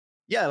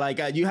Yeah, like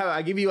I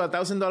give you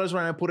 $1,000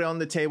 when I put it on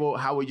the table.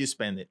 How would you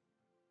spend it?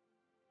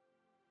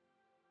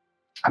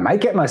 I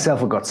might get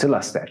myself a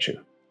Godzilla statue.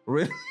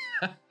 Really?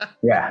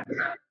 Yeah.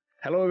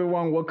 Hello,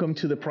 everyone. Welcome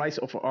to The Price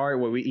of Art,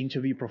 where we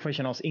interview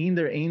professionals in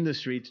their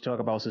industry to talk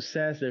about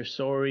success, their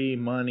story,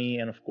 money,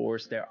 and of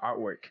course, their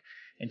artwork.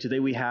 And today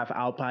we have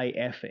Alpay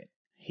Efe.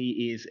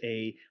 He is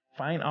a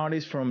fine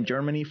artist from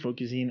Germany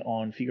focusing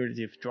on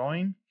figurative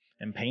drawing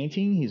and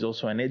painting. He's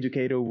also an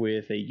educator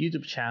with a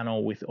YouTube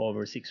channel with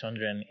over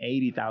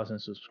 680,000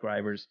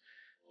 subscribers,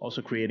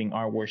 also creating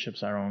art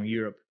workshops around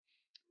Europe.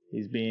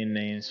 He's been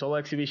in solo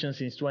exhibitions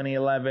since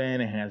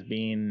 2011 and has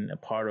been a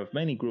part of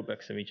many group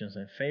exhibitions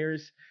and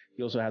fairs.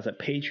 He also has a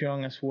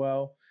Patreon as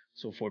well.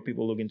 So for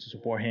people looking to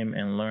support him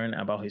and learn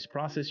about his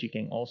process, you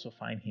can also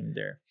find him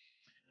there.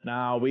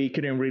 Now, we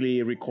couldn't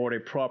really record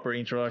a proper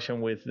introduction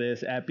with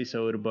this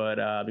episode,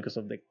 but because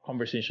of the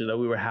conversation that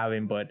we were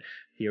having, but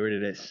here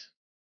it is.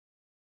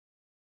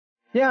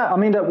 Yeah, I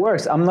mean, that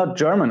works. I'm not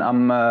German.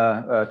 I'm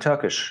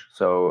Turkish.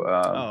 So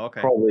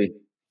Okay.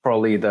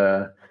 probably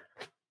the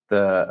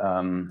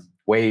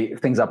way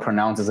things are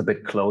pronounced is a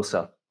bit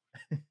closer.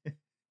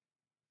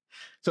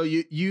 So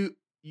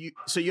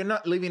so you're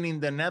not living in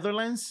the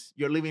Netherlands?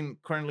 You're living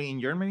currently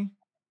in Germany?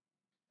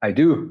 I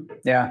do.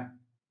 Yeah.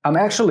 I'm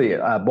actually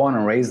born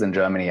and raised in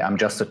Germany. I'm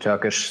just a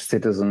Turkish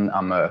citizen.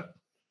 I'm a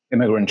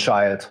immigrant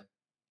child.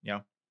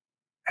 Yeah.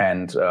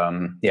 And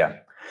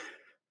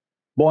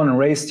born and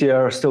raised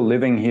here, still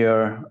living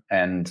here,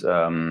 and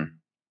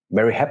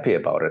very happy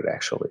about it,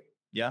 actually.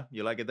 Yeah,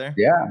 you like it there?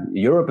 Yeah,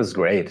 Europe is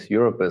great.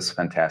 Europe is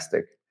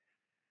fantastic.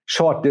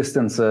 Short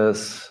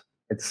distances,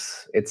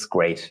 it's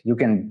great. You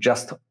can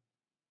just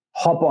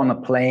hop on a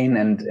plane,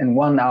 and in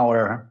 1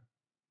 hour,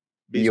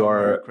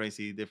 you're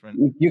crazy different.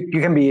 You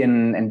can be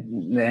in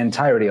the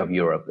entirety of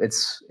Europe.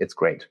 It's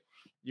great.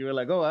 You were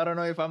like, oh, I don't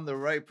know if I'm the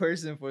right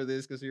person for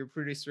this because you're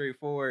pretty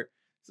straightforward.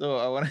 So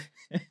I want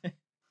to.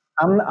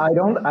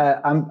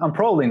 I'm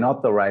probably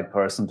not the right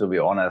person, to be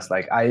honest.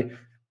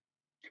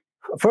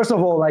 First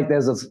of all,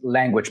 there's this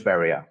language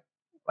barrier.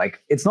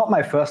 It's not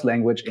my first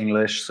language,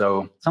 English.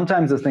 So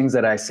sometimes the things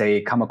that I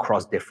say come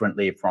across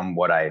differently from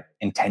what I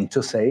intend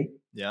to say.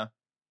 Yeah.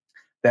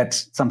 That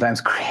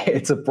sometimes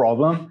creates a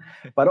problem.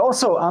 But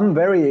also, I'm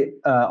very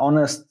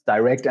honest,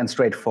 direct, and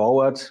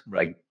straightforward.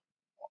 Right.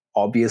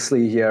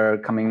 Obviously, here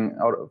coming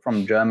out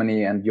from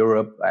Germany and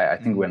Europe, I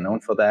think we're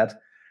known for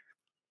that.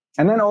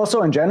 And then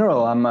also in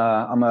general, I'm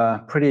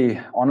a pretty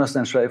honest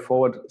and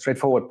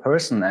straightforward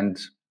person. And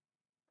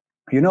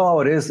you know how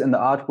it is in the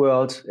art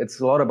world. It's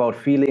a lot about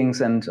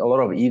feelings, and a lot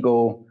of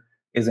ego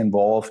is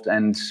involved.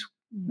 And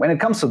when it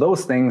comes to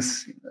those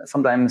things,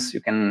 sometimes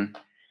you can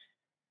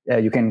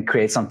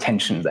create some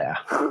tension there.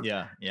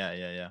 Yeah.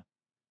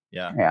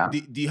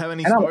 Do you have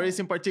any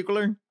stories in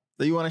particular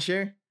that you want to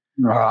share?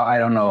 I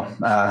don't know.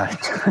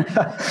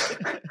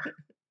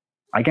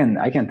 I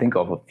can think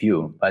of a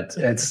few, but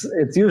it's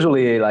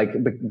usually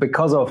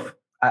because of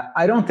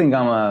I don't think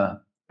I'm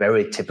a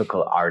very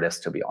typical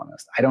artist, to be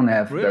honest. I don't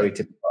have very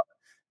typical.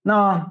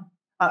 No,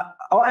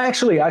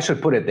 actually, I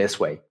should put it this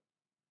way.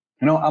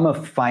 I'm a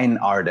fine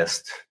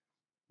artist.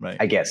 Right.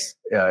 I guess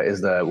is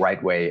the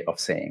right way of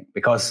saying,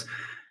 because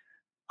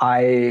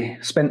I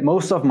spent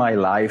most of my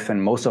life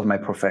and most of my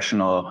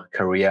professional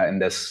career in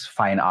this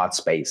fine art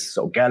space,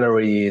 so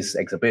galleries,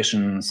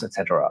 exhibitions,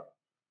 etc.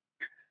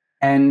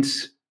 And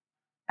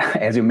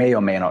as you may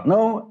or may not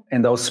know,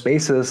 in those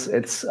spaces,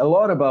 it's a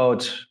lot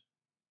about,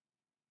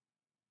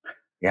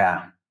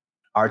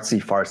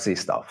 artsy-fartsy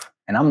stuff.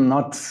 And I'm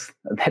not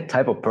that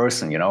type of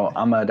person,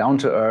 I'm a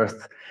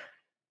down-to-earth,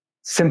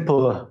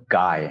 simple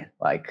guy.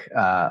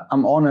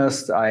 I'm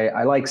honest.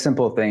 I like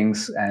simple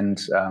things, and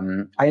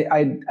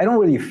I don't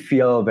really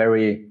feel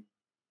very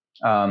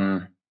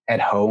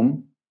at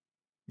home.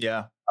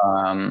 Yeah.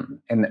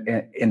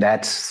 In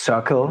that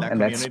circle, in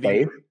that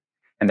space,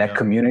 in that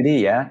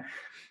community. Yeah.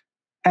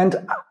 And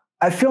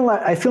I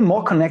feel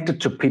more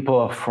connected to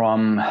people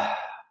from,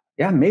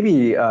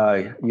 maybe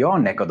your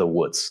neck of the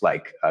woods,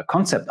 like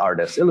concept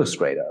artists,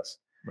 illustrators.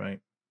 Right.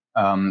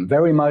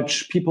 Very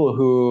much people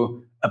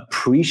who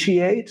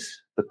appreciate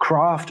the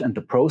craft and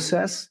the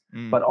process,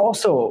 but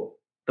also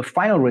the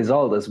final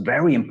result is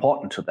very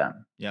important to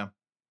them. Yeah.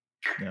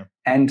 Yeah.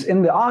 And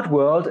in the art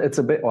world, it's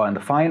a bit, or in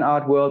the fine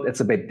art world, it's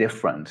a bit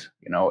different.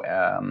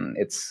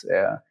 It's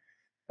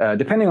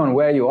depending on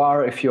where you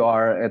are. If you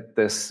are at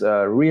this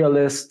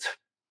realist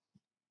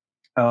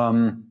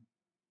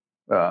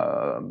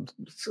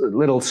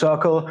little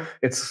circle,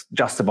 it's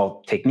just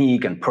about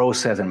technique and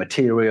process and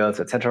materials,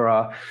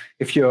 etc.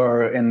 If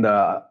you're in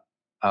the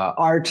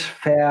art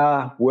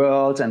fair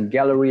world and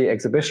gallery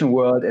exhibition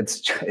world,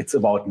 it's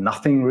about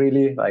nothing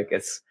really.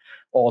 It's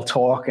all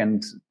talk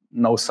and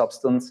no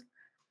substance.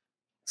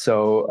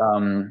 So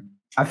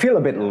I feel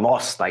a bit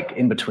lost,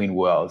 in between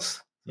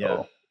worlds.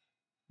 So,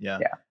 yeah.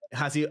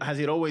 Has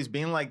it always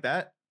been like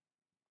that?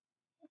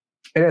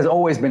 It has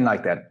always been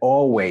like that.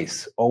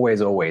 Always.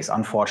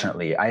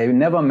 Unfortunately, I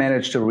never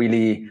managed to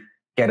really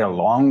get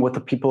along with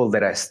the people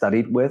that I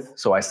studied with.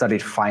 So I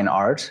studied fine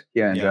art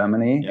here in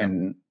Germany,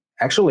 and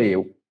actually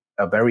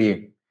a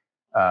very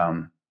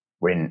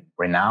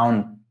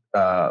renowned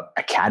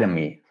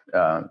academy.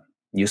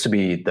 Used to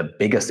be the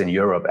biggest in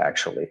Europe,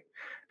 actually.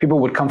 People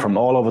would come from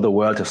all over the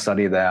world to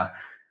study there.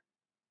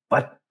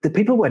 But the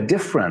people were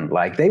different.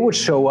 Like they would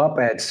show up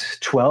at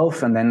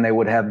 12 and then they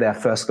would have their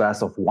first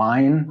glass of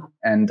wine.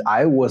 And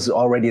I was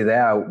already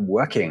there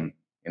working,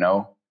 you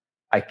know.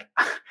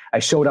 I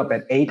showed up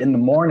at 8 in the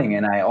morning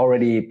and I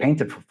already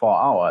painted for 4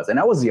 hours. And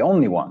I was the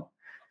only one.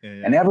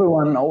 Yeah. And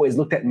everyone always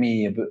looked at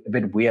me a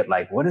bit weird,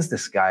 like, what is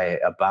this guy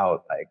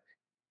about? Like,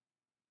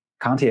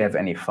 can't he have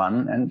any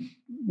fun? And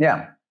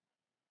yeah,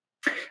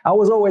 I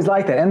was always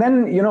like that. And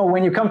then, you know,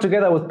 when you come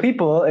together with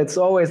people, it's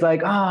always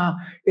like,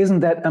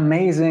 isn't that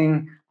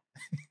amazing?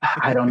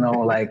 I don't know,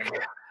 like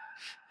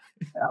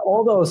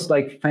all those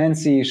like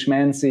fancy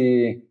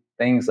schmancy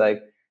things,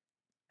 like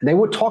they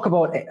would talk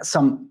about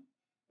some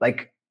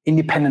like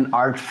independent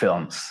art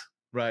films.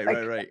 Right,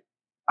 like, right.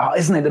 Oh,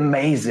 isn't it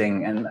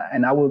amazing?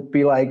 And I would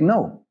be like,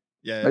 no,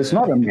 it's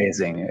not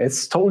amazing.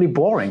 It's totally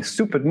boring,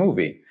 stupid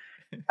movie.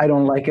 I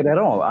don't like it at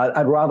all.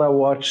 I'd rather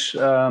watch,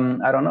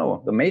 I don't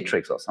know, The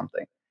Matrix or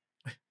something.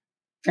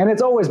 And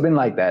it's always been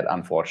like that,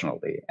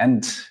 unfortunately.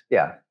 And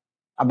yeah,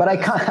 but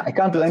I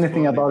can't do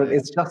anything about it.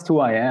 It's just who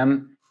I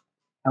am.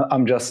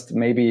 I'm just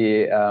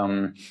maybe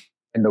in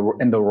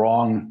the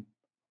wrong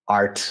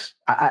art.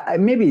 I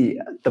maybe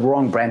the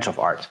wrong branch of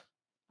art.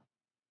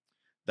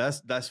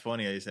 That's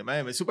funny. I said,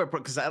 man, it's super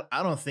because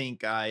I don't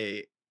think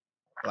I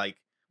like.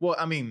 Well,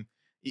 I mean,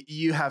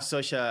 you have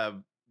such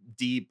a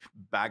deep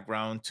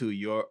background to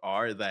your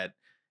art that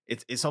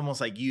it's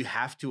almost like you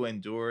have to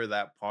endure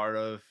that part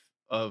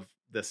of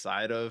the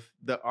side of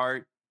the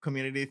art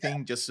community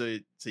thing just so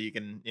you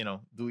can, you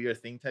know, do your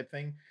thing type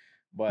thing.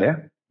 But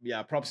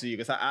yeah, props to you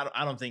because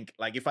I don't think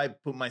like if I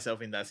put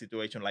myself in that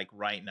situation like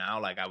right now,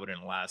 like I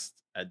wouldn't last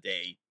a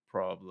day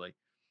probably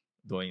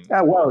doing.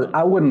 Yeah, well,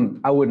 I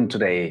wouldn't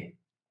today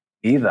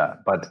either,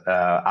 but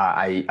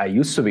I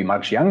used to be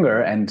much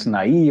younger and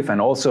naive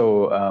and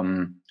also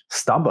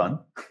stubborn.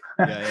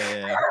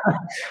 Yeah.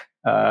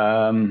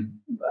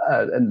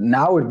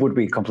 Now it would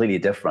be completely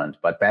different,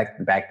 but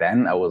back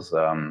then I was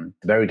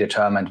very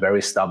determined,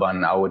 very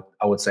stubborn. I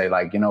would say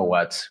like, you know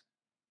what,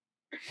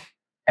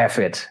 F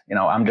it, you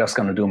know, I'm just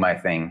gonna do my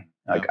thing.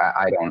 Like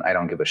I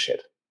don't give a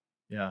shit.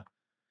 Yeah.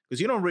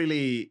 Because you don't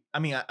really, I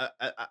mean,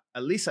 at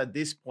least at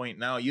this point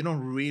now, you don't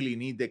really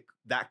need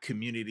that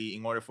community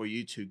in order for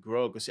you to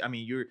grow. Because I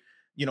mean, you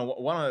know,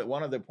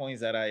 one of the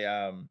points that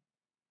I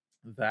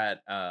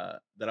that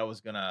I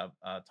was gonna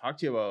talk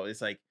to you about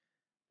is like,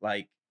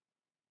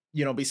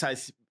 you know,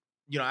 besides,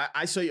 you know,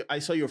 I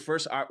saw your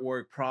first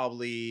artwork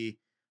probably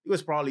it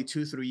was probably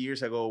 2-3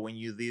 years ago when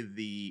you did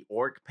the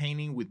orc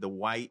painting with the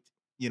white,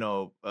 you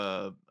know,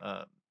 the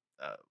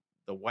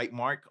white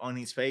mark on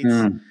his face.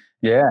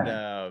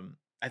 Yeah. And,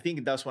 I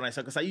think that's when I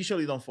saw, because I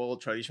usually don't follow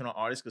traditional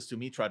artists because to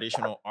me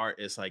traditional art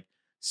is like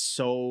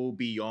so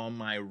beyond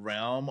my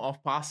realm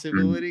of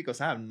possibility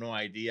because I have no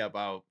idea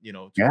about, you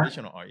know,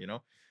 traditional art, you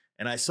know.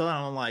 And I saw that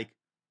and I'm like,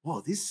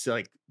 whoa, this is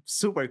like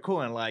super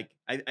cool. And like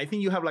I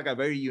think you have like a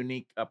very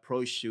unique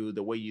approach to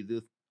the way you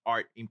do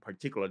art in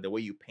particular, the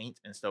way you paint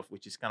and stuff,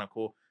 which is kind of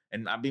cool.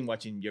 And I've been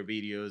watching your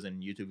videos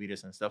and YouTube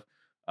videos and stuff.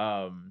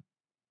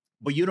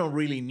 But you don't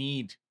really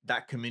need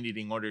that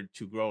community in order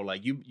to grow.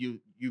 Like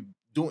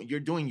you're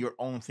doing your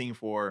own thing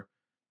for,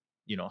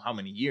 you know, how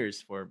many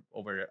years? For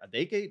over a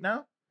decade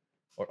now,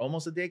 or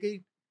almost a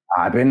decade.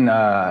 I've been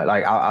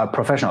like a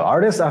professional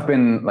artist. I've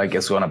been like,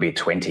 it's going to be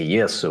 20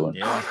 years soon.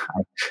 Yeah.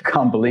 I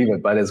can't believe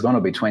it, but it's going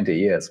to be 20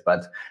 years.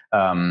 But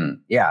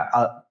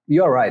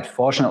you're right.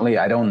 Fortunately,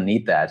 I don't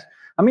need that.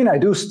 I mean, I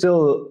do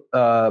still,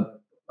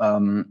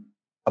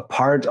 a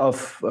part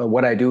of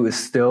what I do is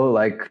still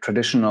like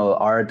traditional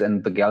art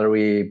and the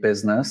gallery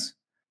business.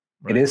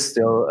 Right. It is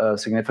still a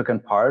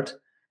significant part.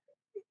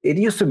 It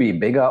used to be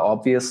bigger,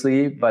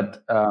 obviously,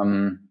 but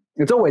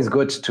it's always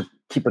good to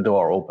keep a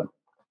door open.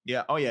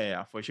 Yeah. Oh,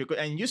 yeah, for sure.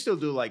 And you still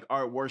do like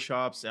art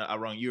workshops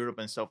around Europe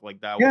and stuff like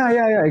that.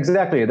 Yeah,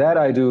 exactly. That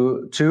I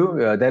do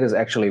too. That is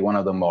actually one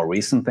of the more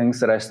recent things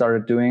that I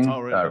started doing. Oh,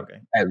 really?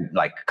 Okay.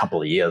 Like a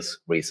couple of years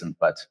recent,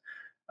 but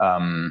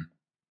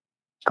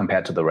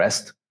compared to the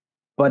rest.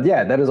 But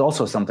yeah, that is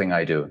also something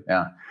I do.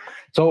 Yeah.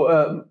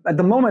 So at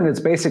the moment, it's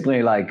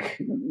basically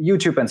like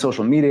YouTube and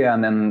social media,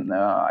 and then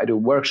I do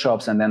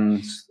workshops and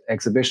then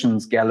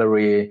exhibitions,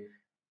 gallery.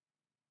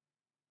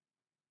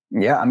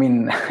 Yeah, I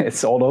mean,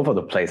 it's all over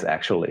the place,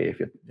 actually,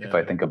 if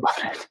I think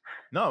about it.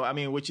 No, I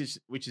mean, which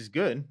is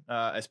good,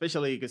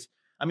 especially because,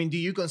 I mean, do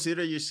you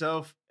consider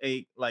yourself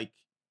a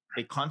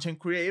content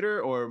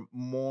creator or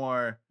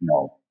more?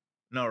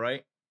 No,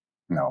 right?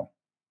 No,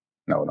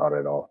 not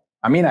at all.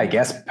 I mean, I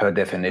guess per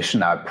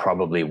definition, I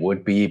probably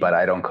would be, but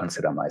I don't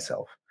consider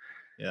myself.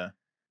 Yeah,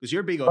 because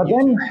you're big on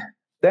YouTube.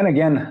 Then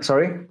again,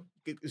 sorry?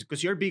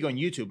 Because you're big on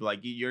YouTube, like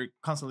you're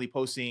constantly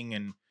posting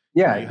and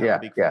you have a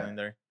big following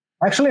there.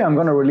 Actually, I'm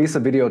going to release a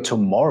video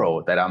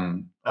tomorrow that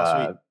I'm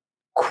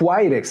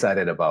quite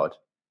excited about.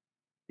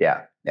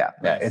 Yeah. Nice.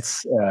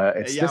 It's I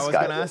was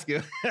going to ask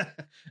you.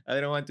 I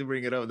didn't want to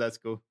bring it up. That's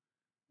cool.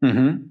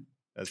 Mm-hmm.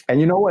 That's cool.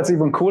 And you know what's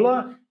even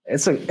cooler?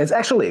 It's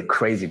actually a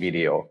crazy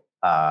video.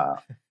 I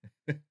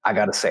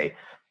gotta say,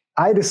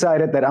 I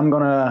decided that I'm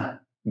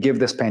gonna give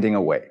this painting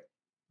away.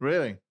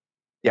 Really?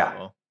 Yeah,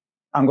 Uh-oh.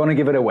 I'm gonna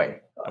give it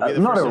away.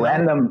 Not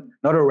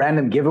a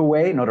random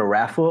giveaway, not a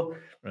raffle,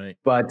 right?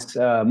 But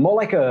more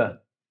like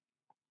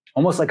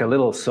almost like a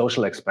little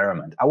social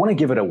experiment. I want to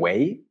give it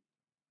away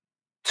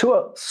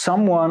to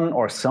someone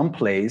or some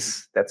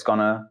place that's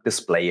gonna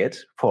display it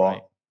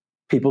for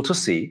people to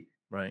see.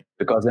 Right.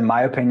 Because in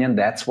my opinion,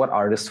 that's what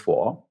art is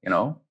for,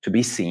 to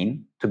be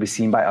seen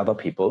by other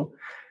people.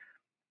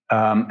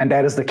 And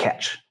that is the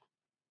catch,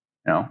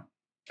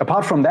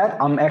 Apart from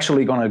that, I'm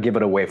actually going to give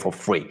it away for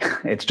free.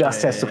 It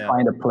just has to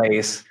find a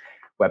place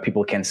where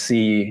people can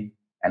see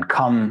and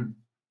come,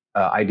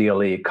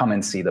 ideally, come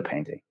and see the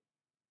painting.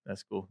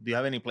 That's cool. Do you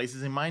have any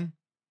places in mind?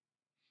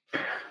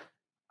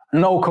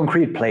 No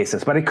concrete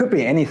places, but it could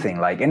be anything,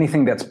 like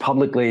anything that's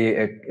publicly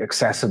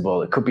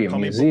accessible. It could be a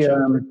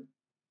museum.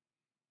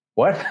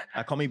 What?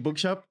 A comic book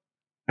shop?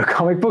 A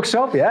comic book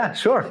shop? Yeah,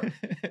 sure.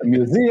 A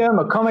museum,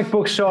 a comic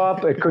book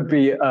shop. It could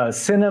be a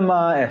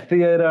cinema, a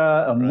theater,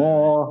 a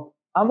mall.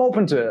 I'm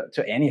open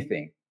to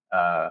anything.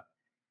 The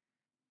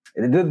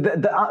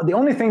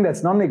only thing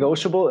that's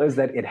non-negotiable is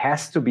that it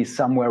has to be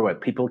somewhere where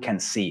people can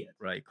see it.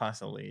 Right,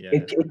 constantly, yeah.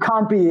 It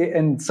can't be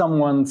in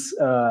someone's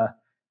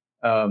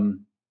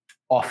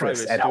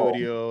office at home.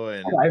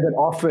 Private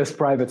office,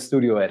 private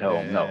studio at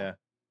home.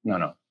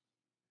 No.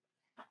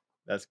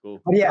 That's cool.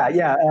 But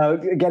yeah.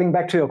 Getting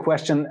back to your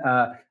question,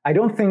 I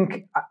don't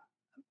think.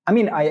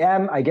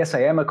 I guess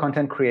I am a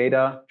content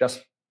creator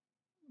just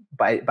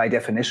by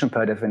definition,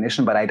 per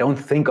definition. But I don't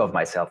think of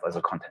myself as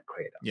a content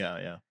creator.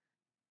 Yeah.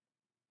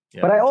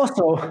 But I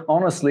also,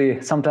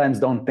 honestly, sometimes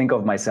don't think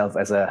of myself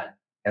as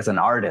an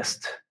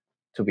artist.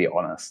 To be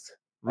honest.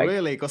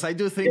 Really, because I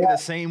do think the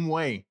same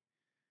way.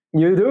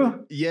 You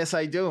do? Yes,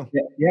 I do.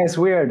 Yeah, it's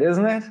weird,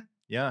 isn't it?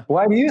 Yeah.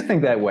 Why do you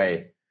think that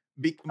way?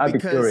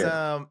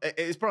 Because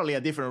it's probably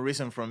a different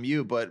reason from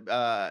you, but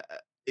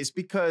it's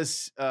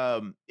because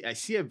I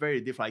see it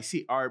very different. I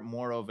see art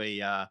more of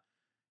a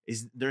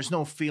there's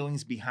no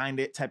feelings behind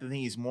it type of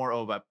thing. It's more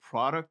of a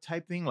product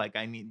type thing. Like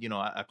I need,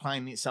 a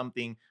client needs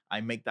something, I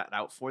make that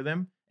out for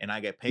them and I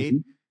get paid.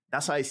 Mm-hmm.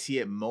 That's how I see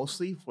it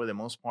mostly for the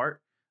most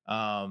part.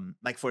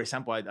 Like for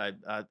example,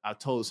 I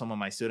told some of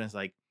my students,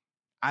 like,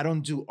 I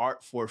don't do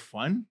art for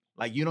fun.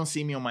 Like you don't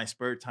see me on my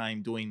spare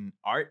time doing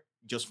art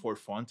just for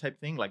fun type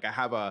thing. Like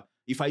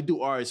if I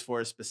do art, it's for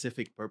a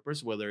specific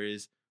purpose, whether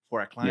it's for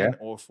a client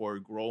or for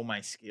grow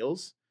my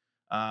skills.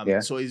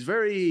 So it's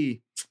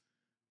very,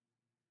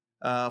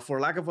 for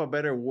lack of a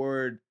better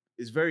word,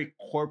 it's very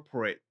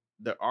corporate,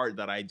 the art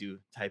that I do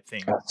type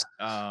thing.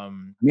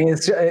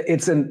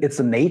 It's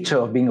a nature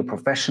of being a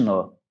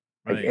professional.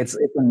 Like it's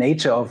the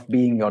nature of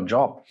being your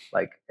job.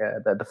 Like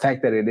the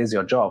fact that it is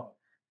your job.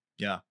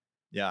 Yeah.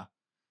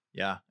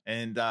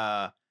 And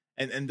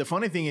the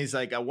funny thing is,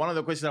 like, one of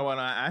the questions I want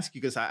to ask you,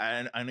 because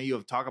I know you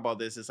have talked about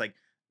this, is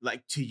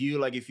like to you,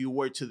 like if you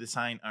were to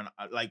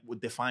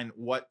would define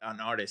what an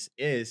artist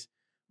is,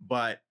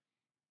 but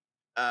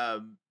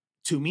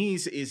to me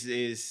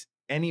is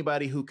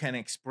anybody who can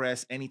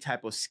express any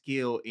type of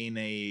skill in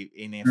a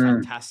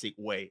fantastic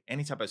way,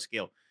 any type of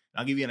skill.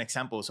 I'll give you an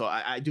example. So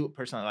I do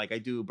personally, like I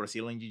do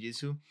Brazilian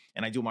Jiu-Jitsu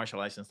and I do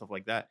martial arts and stuff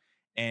like that.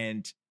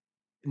 And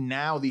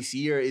now this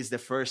year is the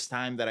first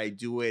time that I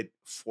do it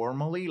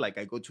formally. Like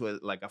I go to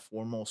a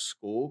formal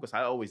school, because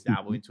I always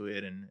dabble into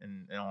it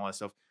and all that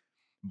stuff.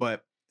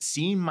 But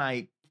seeing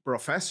my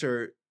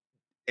professor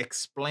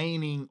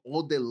explaining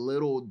all the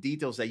little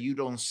details that you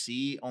don't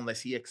see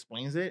unless he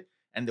explains it,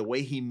 and the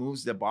way he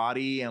moves the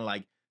body and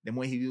like the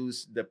way he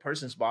uses the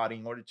person's body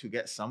in order to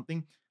get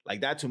something,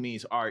 like that to me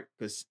is art,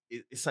 because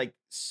it's like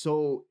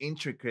so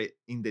intricate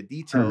in the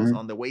details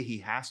on the way he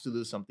has to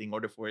do something in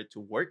order for it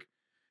to work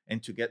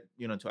and to get,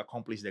 to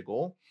accomplish the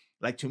goal.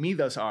 Like to me,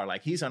 those are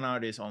like, he's an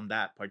artist on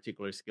that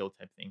particular skill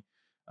type thing.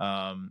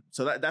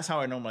 So that's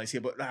how I normally see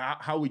it. But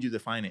how would you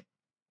define it?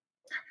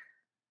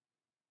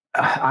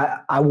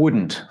 I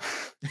wouldn't.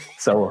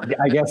 So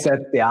I guess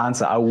that's the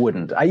answer. I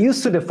wouldn't. I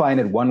used to define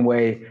it one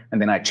way,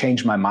 and then I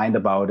changed my mind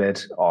about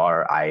it,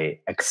 or I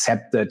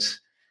accepted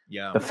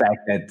the fact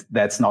that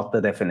that's not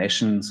the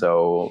definition.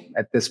 So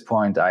at this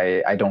point,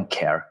 I don't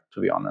care,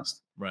 to be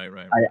honest. Right.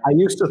 I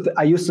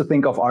used to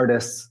think of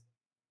artists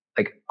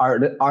like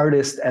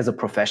artist as a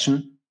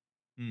profession.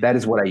 That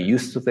is what I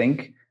used to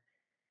think.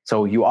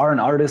 So you are an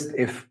artist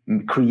if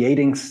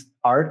creating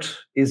art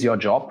is your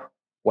job,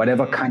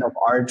 whatever kind of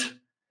art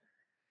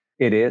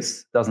it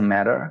is, doesn't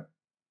matter.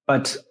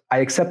 But I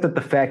accepted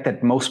the fact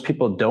that most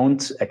people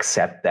don't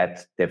accept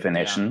that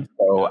definition.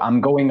 So I'm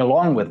going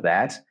along with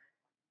that.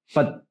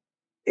 But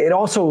it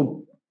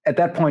also, at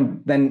that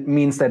point, then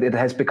means that it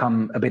has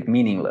become a bit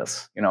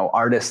meaningless.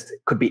 Artist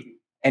could be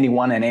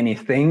anyone and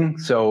anything.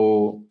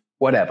 So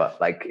whatever.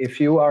 Like if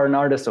you are an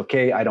artist,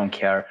 okay, I don't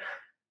care.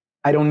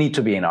 I don't need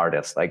to be an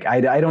artist. Like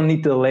I don't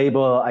need the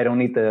label. I don't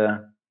need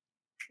the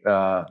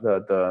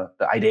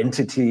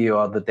identity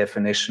or the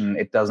definition.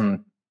 It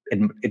doesn't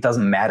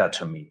matter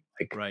to me.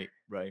 Like,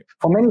 right.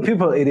 for many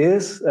people, it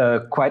is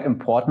quite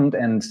important,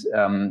 and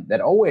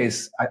that I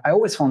always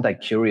found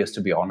that curious,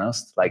 to be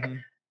honest. Like,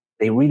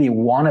 they really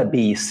want to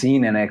be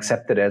seen and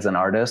accepted as an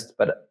artist,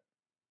 but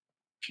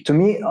to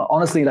me,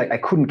 honestly, like, I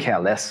couldn't care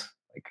less.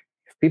 Like,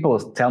 if people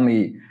tell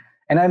me,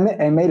 and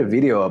I made a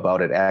video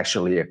about it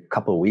actually a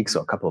couple of weeks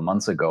or a couple of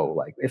months ago.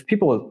 Like, if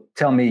people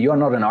tell me you're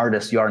not an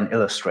artist, you're an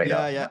illustrator.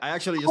 Yeah. I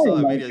actually just saw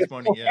that video this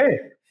morning. Okay.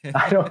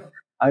 Yeah.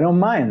 I don't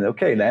mind.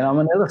 Okay, then I'm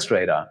an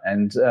illustrator.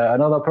 And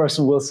another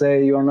person will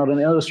say you're not an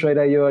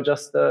illustrator. You're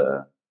just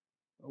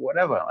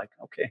whatever. Like,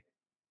 okay,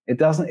 it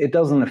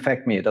doesn't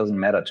affect me. It doesn't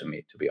matter to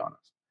me, to be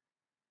honest.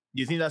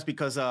 Do you think that's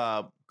because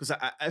I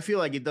feel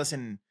like it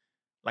doesn't,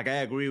 like, I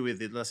agree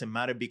with it doesn't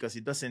matter, because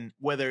it doesn't,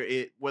 whether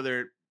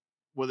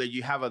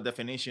you have a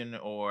definition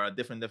or a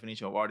different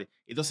definition of art,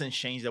 it doesn't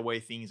change the way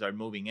things are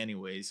moving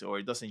anyways, or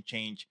it doesn't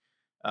change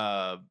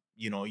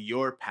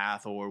your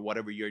path or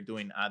whatever you're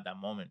doing at that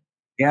moment.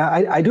 Yeah,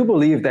 I do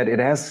believe that it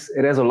has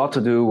a lot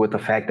to do with the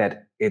fact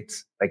that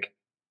it's like,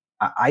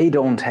 I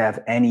don't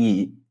have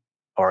any,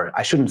 or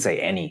I shouldn't say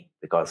any,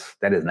 because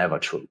that is never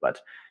true, but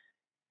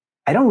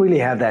I don't really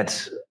have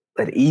that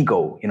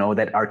ego,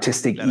 that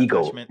artistic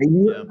ego.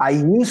 I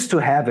used to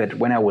have it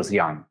when I was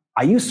young.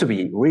 I used to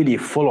be really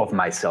full of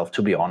myself,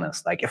 to be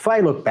honest. Like, if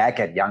I look back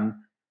at young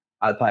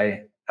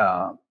Alpay,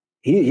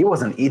 he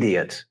was an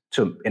idiot,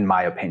 in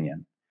my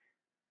opinion.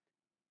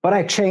 But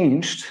I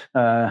changed,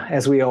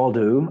 as we all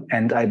do,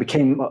 and I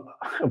became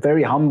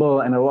very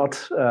humble and a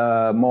lot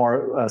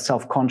more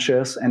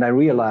self-conscious. And I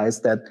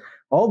realized that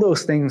all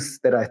those things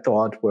that I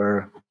thought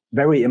were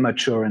very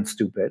immature and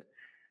stupid.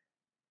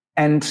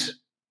 And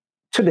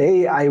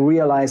today I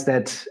realize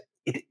that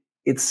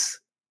it's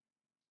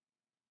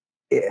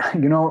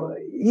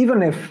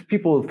even if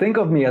people think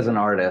of me as an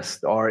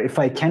artist, or if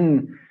I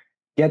can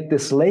get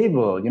this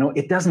label,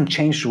 it doesn't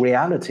change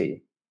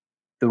reality.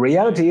 The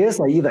reality is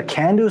I either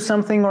can do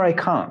something or I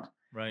can't.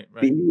 Right.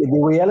 The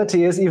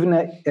reality is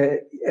either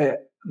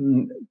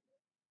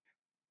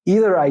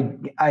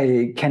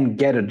I can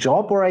get a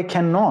job or I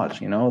cannot.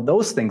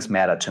 Those things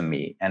matter to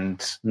me,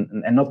 and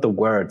not the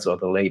words or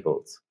the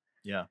labels.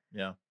 Yeah.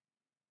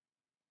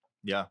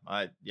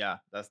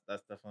 That's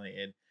definitely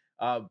it.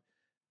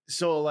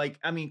 So, like,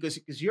 I mean, because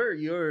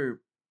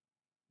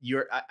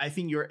I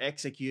think you're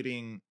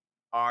executing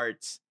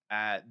art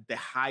at the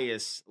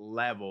highest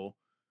level.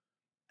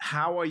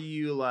 How are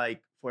you,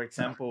 like, for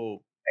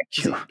example,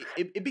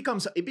 it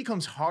becomes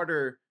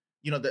harder,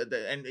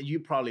 and you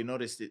probably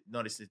noticed it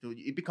too.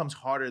 It becomes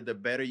harder the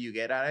better you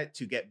get at it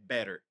to get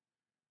better,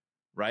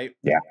 right?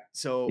 Yeah.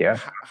 So yeah.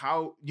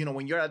 how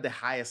when you're at the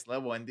highest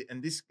level, and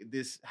this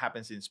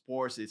happens in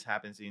sports, this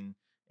happens in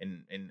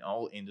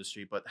all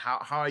industry, but how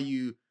are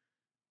you,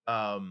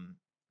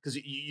 because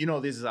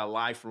this is a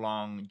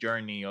lifelong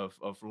journey of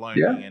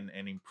learning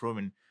and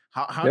improving.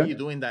 How are you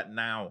doing that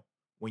now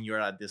when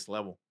you're at this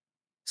level?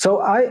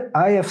 So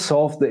I have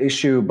solved the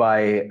issue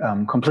by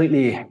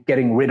completely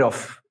getting rid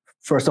of,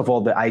 first of all,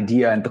 the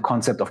idea and the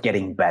concept of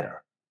getting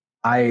better.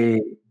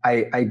 I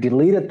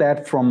deleted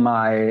that from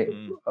my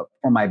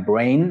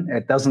brain.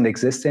 It doesn't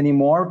exist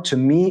anymore. To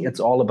me,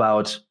 it's all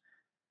about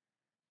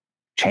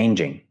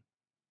changing,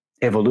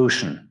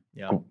 evolution.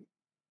 Yeah.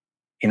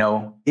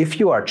 If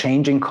you are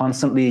changing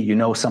constantly,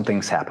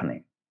 something's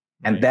happening,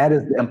 and that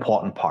is the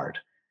important part.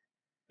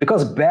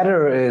 Because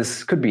better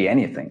could be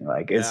anything.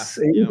 Like, it's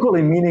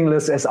equally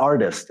meaningless as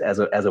artist, as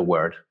a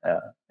word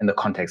in the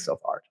context of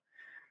art.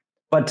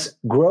 But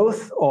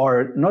growth,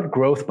 or not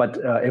growth, but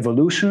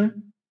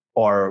evolution,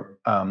 or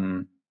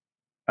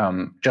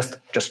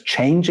just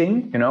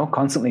changing,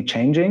 constantly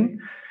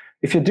changing.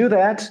 If you do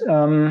that,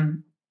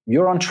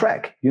 you're on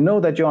track. You know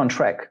that you're on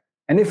track.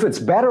 And if it's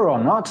better or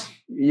not,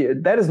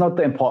 that is not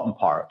the important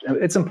part.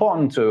 It's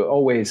important to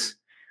always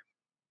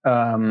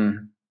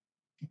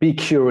be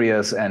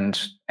curious and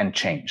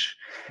change.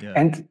 Yeah.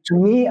 And to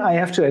me, I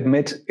have to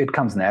admit, it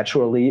comes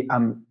naturally.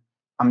 I'm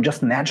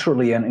just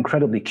naturally an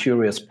incredibly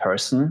curious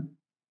person.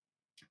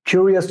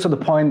 Curious to the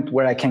point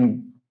where I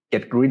can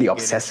get really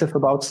obsessive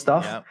about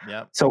stuff.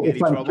 Yeah. So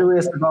if I'm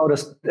curious about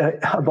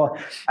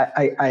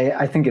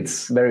I think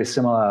it's very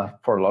similar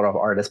for a lot of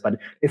artists, but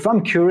if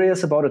I'm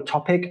curious about a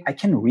topic, I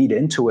can read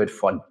into it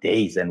for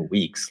days and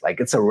weeks. Like,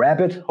 it's a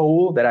rabbit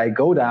hole that I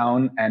go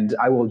down, and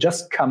I will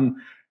just come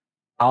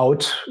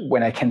out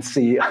when I can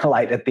see a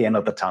light at the end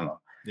of the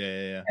tunnel.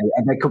 Yeah.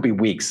 And that could be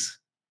weeks.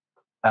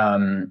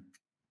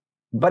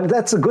 But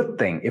that's a good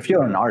thing if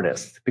you're an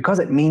artist, because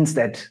it means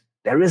that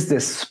there is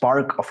this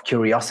spark of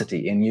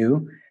curiosity in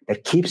you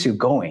that keeps you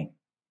going.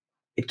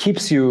 It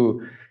keeps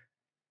you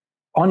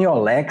on your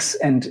legs,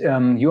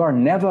 and you are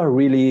never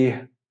really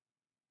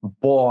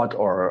bored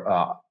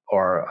or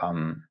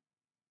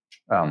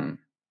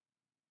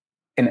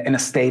in a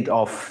state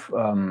of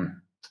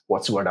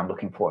what's the word I'm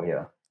looking for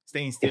here?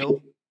 Staying still.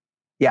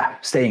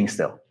 Staying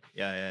still.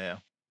 Yeah.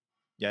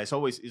 It's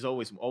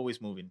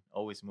always moving.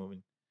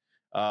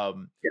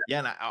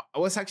 And I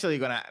was actually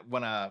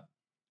wanna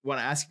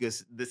ask you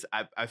this.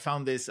 I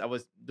found this. I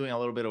was doing a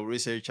little bit of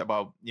research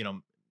about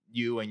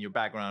you and your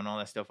background and all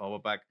that stuff a while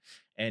back.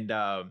 And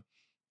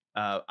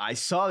I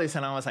saw this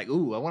and I was like,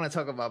 ooh, I want to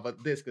talk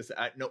about this, because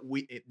I know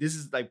this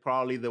is like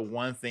probably the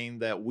one thing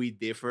that we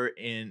differ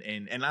in,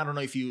 and I don't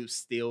know if you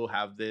still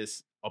have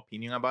this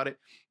opinion about it,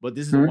 but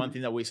this is the one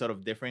thing that we sort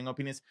of differing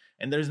opinions,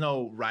 and there's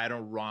no right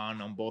or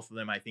wrong on both of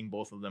them. I think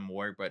both of them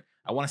work, but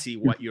I want to see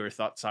what your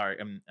thoughts are.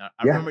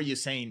 I remember you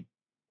saying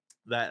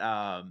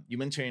that you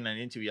mentioned in an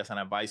interview as an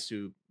advice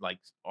to like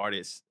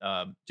artists,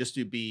 just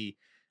to be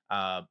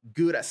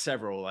good at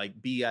several, like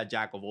be a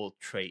jack of all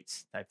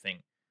trades type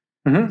thing.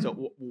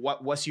 So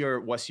what's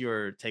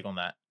your take on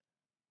that?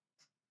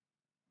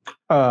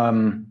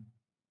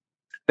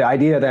 The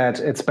idea that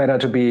it's better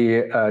to be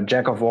a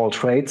jack of all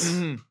trades,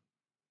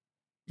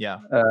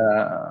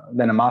 than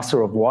a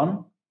master of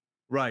one.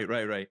 Right.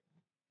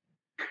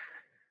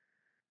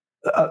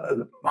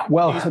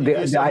 Well, do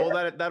you still hold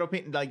that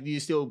opinion? Like, do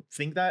you still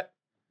think that?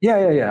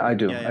 Yeah, I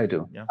do. I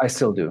do. Yeah. I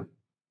still do.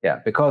 Yeah,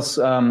 because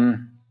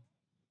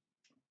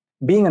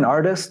being an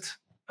artist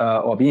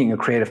or being a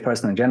creative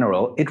person in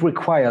general, it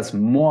requires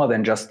more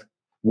than just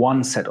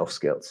one set of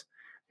skills.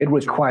 It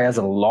requires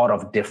a lot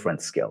of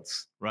different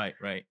skills. Right.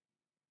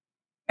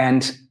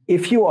 And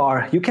if you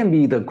can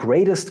be the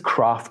greatest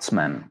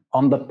craftsman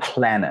on the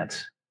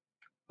planet,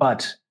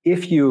 but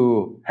if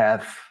you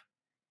have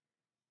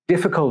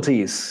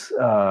difficulties,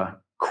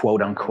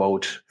 quote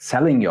unquote,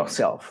 selling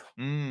yourself,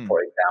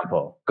 for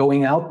example,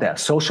 going out there,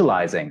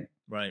 socializing,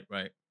 right,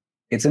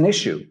 it's an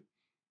issue.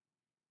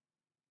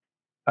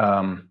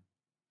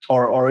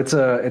 Or it's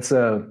a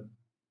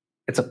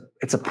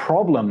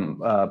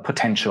problem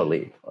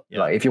potentially.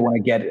 Like if you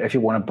want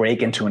to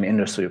break into an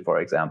industry, for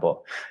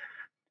example.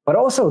 But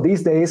also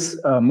these days,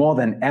 more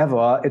than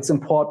ever, it's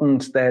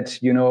important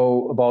that you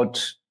know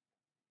about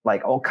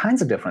like all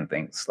kinds of different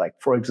things. Like,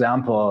 for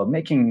example,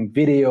 making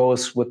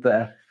videos with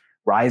the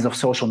rise of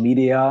social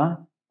media,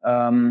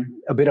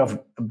 a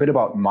bit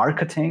about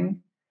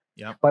marketing.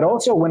 Yeah. But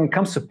also when it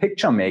comes to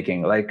picture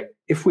making, like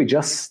if we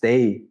just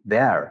stay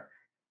there,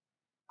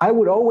 I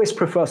would always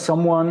prefer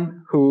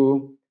someone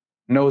who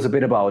knows a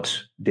bit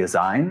about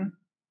design,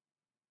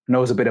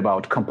 knows a bit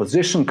about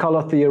composition,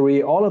 color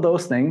theory, all of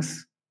those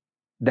things,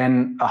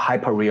 than a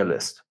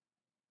hyper-realist.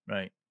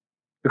 Right.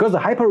 Because the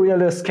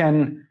hyper-realist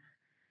can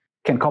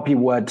copy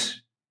what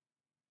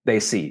they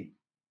see.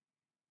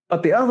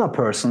 But the other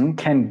person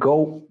can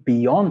go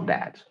beyond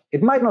that.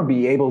 It might not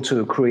be able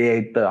to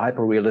create the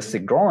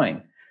hyper-realistic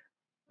drawing,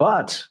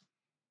 but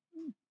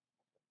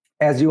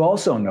as you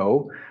also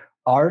know,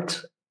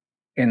 art,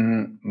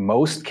 in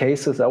most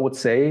cases, I would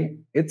say,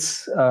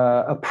 it's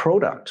a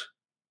product.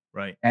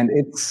 Right. And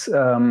it's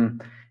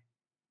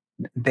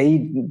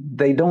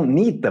they don't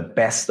need the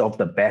best of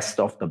the best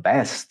of the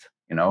best.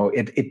 You know,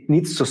 it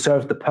needs to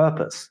serve the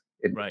purpose.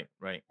 Right.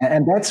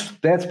 And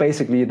that's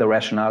basically the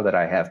rationale that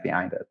I have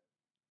behind it.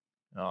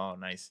 Oh,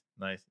 nice.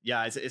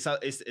 Yeah,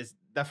 it's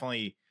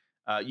definitely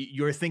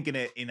you're thinking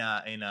it in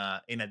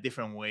a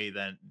different way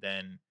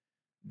than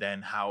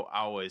how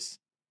I was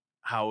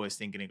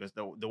thinking it, because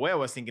the way I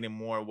was thinking it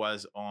more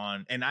was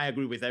on, and I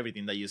agree with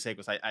everything that you say,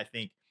 because I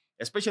think,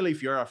 especially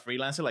if you're a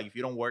freelancer, like if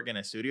you don't work in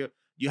a studio,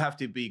 you have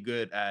to be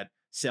good at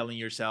selling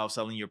yourself,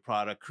 selling your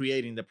product,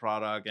 creating the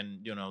product,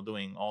 and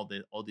doing all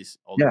the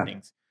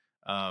things.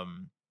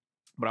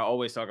 But I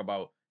always talk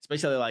about,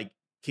 especially like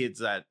kids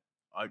that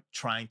are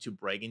trying to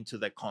break into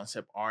the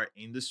concept art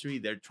industry.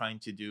 They're trying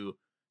to do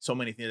so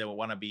many things. They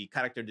want to be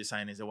character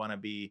designers, they want to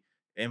be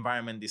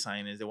environment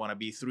designers, they want to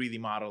be 3D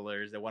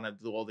modelers, they want to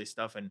do all this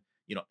stuff, and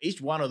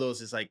each one of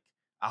those is like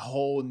a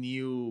whole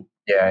new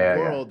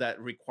world that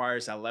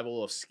requires a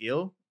level of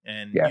skill,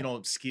 and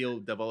skill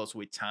develops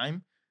with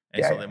time,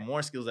 and so the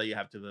more skills that you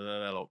have to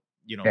develop,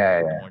 the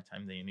more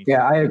time that you need.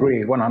 I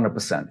agree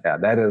 100%. Yeah,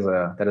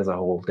 that is a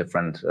whole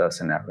different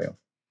scenario.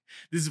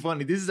 This is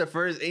funny. This is the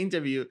first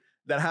interview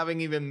that I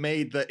haven't even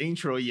made the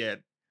intro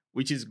yet,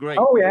 which is great.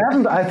 Oh, we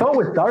haven't? I thought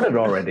we started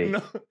already.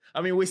 No,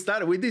 I mean, we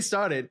did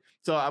start it.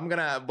 So I'm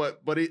gonna, but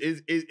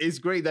it's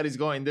great that it's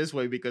going this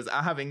way, because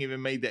I haven't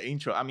even made the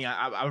intro. I mean,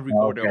 I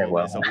recorded all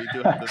this, so we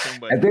do have the thing.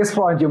 But at this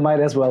point, you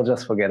might as well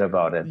just forget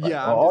about it.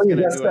 Yeah, or you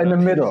just in the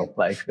middle,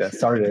 like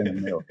started in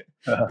the middle.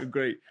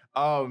 Great.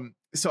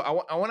 So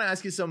I want to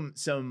ask you some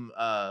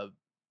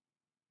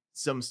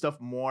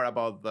stuff more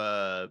about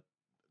the,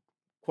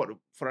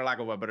 for lack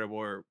of a better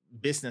word,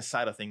 business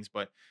side of things.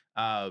 But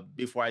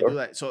before I do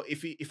that, so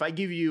if I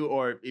give you,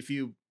 or if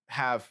you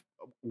have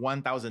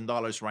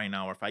 $1,000 right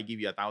now, or if I give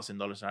you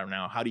 $1,000 right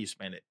now, how do you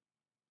spend it?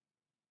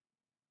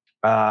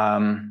 I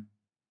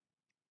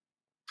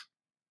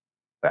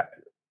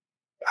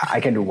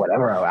can do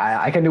whatever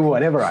I can do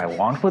whatever I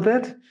want with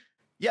it.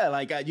 Yeah,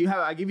 like I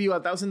give you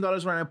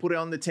 $1,000 right now, put it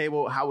on the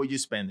table. How would you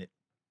spend it?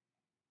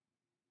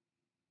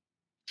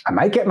 I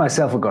might get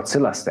myself a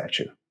Godzilla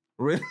statue.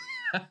 Really?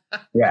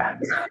 Yeah.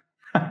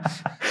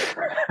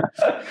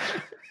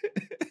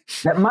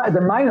 The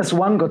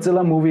 -1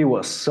 Godzilla movie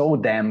was so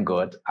damn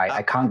good.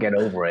 I can't get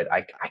over it.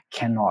 I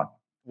cannot.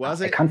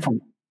 Was it? I can't.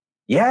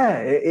 Yeah,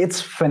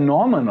 it's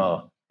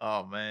phenomenal.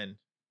 Oh man.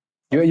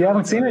 You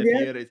haven't seen it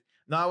yet?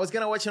 No, I was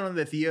gonna watch it on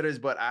the theaters,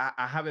 but I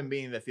haven't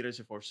been in the theaters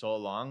for so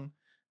long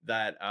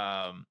that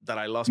that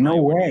I lost No my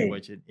opportunity to way.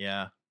 watch it.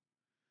 Yeah,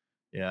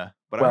 yeah.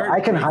 But I Well,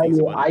 heard great things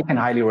about it. I can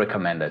highly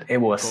recommend it.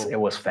 Cool, It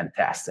was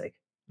fantastic.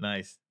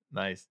 nice,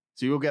 nice.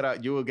 So you will get a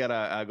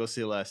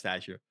Godzilla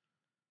statue.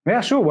 Yeah,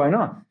 sure. Why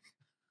not?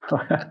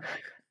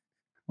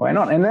 Why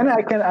not? And then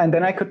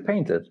I could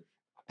paint it.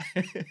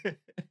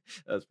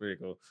 That's pretty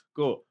cool.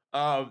 Cool.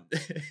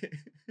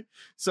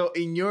 So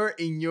in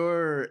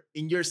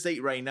your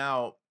state right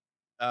now,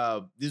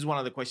 this is one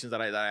of the questions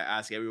that I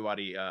ask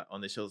everybody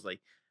on the shows.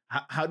 Like,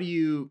 how do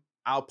you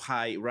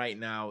Alpay right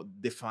now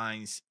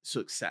defines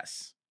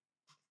success?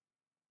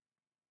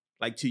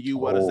 Like to you,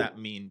 what does Oh, that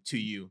mean to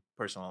you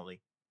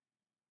personally?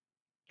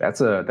 that's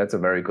a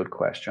very good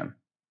question.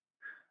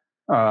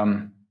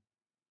 Um,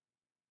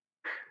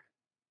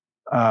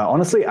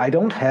 Honestly, I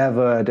don't have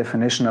a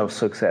definition of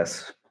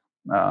success.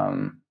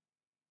 Um,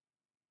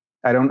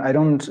 I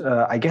don't.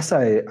 I guess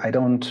I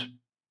don't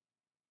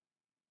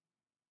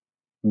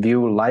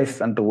view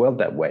life and the world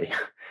that way.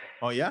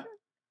 Oh yeah.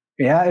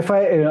 Yeah, if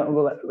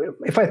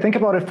I think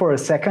about it for a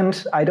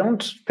second, I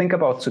don't think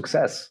about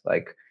success.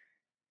 Like,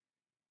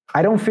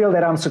 I don't feel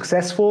that I'm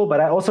successful, but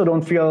I also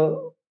don't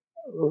feel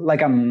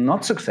like I'm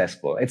not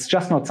successful. It's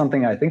just not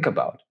something I think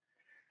about.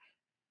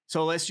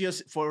 So let's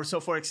just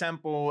for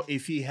example,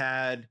 if he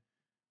had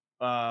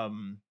 5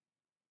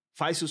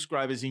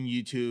 subscribers in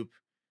YouTube,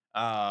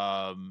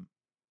 um,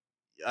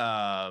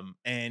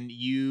 and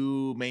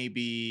you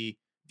maybe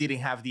didn't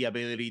have the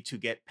ability to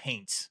get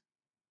paint.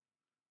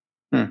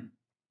 Hmm.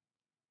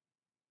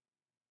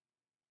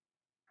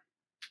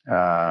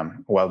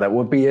 Well, that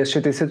would be a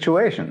shitty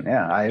situation.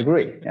 Yeah, I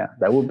agree. Yeah,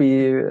 that would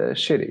be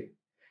shitty.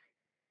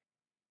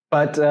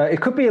 But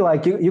it could be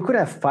like you could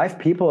have 5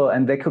 people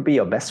and they could be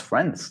your best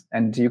friends,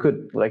 and you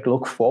could like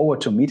look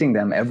forward to meeting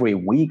them every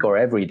week or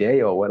every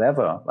day or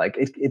whatever. Like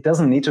it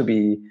doesn't need to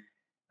be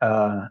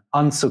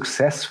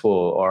unsuccessful,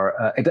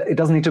 or it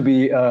doesn't need to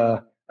be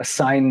a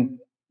sign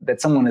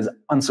that someone is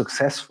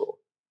unsuccessful.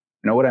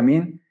 You know what I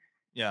mean?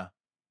 Yeah.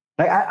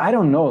 Like I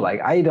don't know.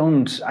 Like I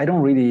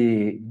don't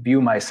really view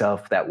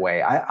myself that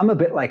way. I'm a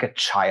bit like a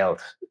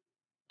child,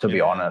 to be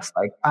honest.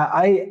 Like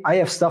I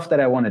have stuff that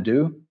I want to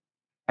do.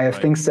 I have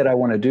things that I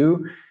want to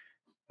do,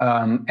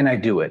 and I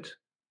do it.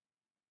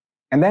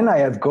 And then I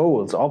have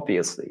goals,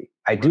 obviously.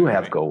 I do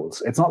have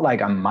goals. It's not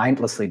like I'm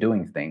mindlessly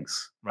doing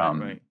things.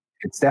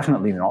 It's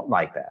definitely not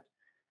like that.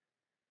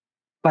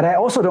 But I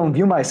also don't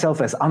view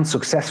myself as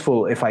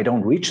unsuccessful if I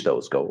don't reach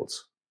those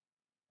goals.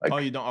 Like, oh,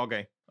 you don't?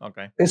 Okay.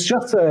 Okay.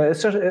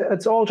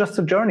 It's all just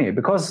a journey,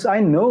 because I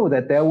know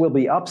that there will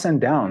be ups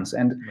and downs.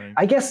 And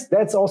I guess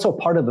that's also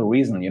part of the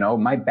reason,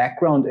 my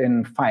background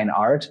in fine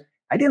art,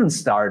 I didn't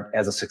start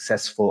as a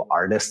successful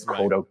artist,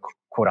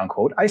 quote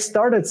unquote. I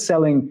started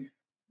selling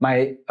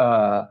my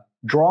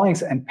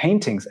drawings and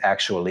paintings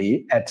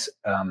actually at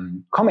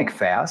comic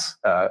fairs,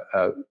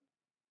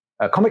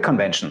 comic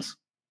conventions.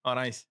 Oh,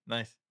 nice,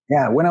 nice.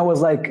 Yeah, when I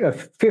was like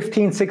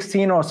 15,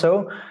 16 or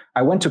so,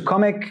 I went to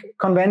comic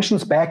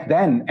conventions back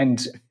then.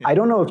 And I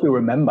don't know if you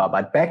remember,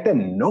 but back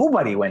then,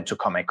 nobody went to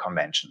comic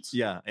conventions.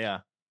 Yeah.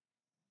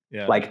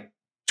 Like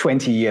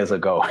 20 years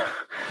ago.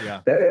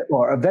 Yeah.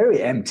 Or a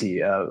very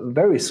empty,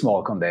 very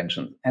small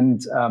convention.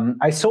 And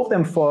I sold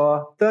them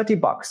for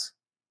 $30.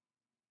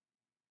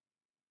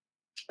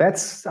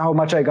 That's how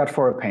much I got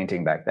for a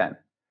painting back then.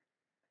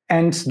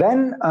 And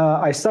then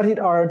I studied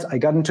art, I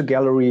got into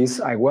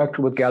galleries, I worked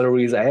with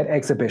galleries, I had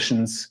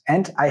exhibitions,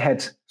 and I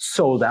had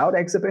sold out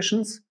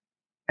exhibitions.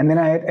 And then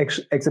I had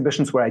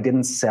exhibitions where I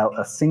didn't sell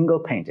a single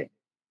painting.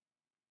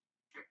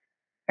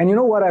 And you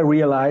know what I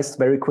realized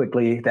very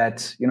quickly?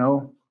 That,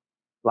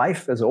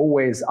 life is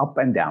always up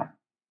and down,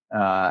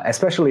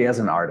 especially as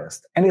an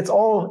artist. And it's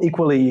all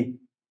equally,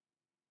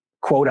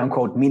 quote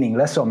unquote,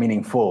 meaningless or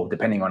meaningful,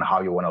 depending on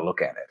how you want to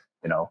look at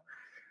it,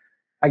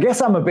 I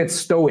guess I'm a bit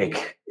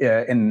stoic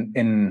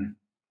in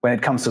when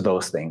it comes to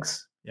those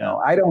things. Yeah.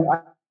 I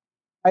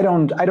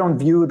don't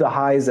view the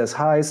highs as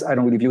highs. I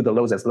don't really view the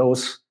lows as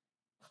lows.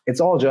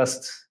 It's all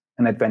just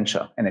an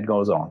adventure, and it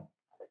goes on,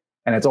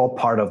 and it's all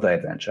part of the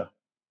adventure.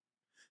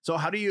 So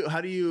how do you?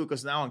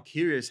 Because now I'm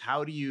curious.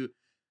 How do you?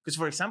 Because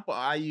for example,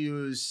 I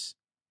use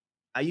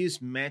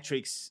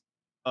metrics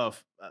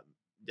of,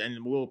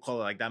 and we'll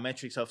call it like that,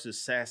 metrics of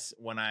success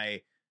when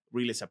I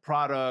release a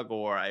product,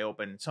 or I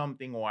open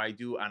something, or I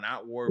do an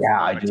artwork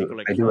for a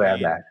particular client. I do have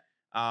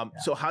that.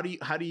 So how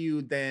do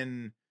you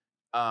then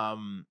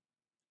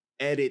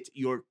edit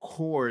your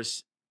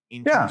course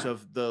in terms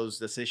of those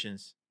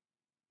decisions?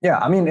 Yeah,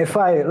 I mean, if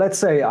let's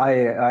say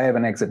I have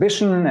an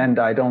exhibition and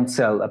I don't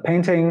sell a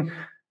painting,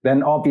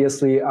 then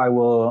obviously I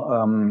will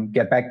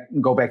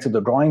go back to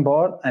the drawing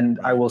board, and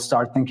I will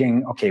start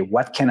thinking, okay,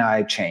 what can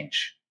I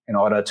change in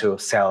order to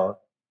sell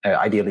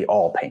ideally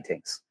all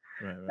paintings?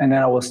 And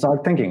then I will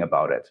start thinking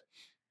about it.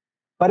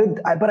 But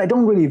I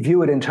don't really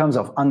view it in terms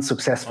of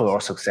unsuccessful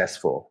or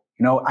successful.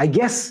 I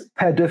guess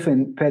per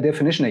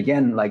definition,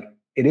 again, like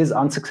it is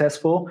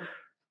unsuccessful,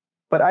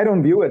 but I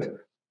don't view it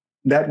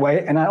that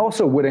way. And I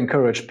also would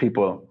encourage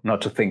people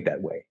not to think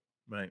that way.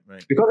 Right.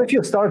 Because if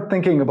you start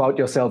thinking about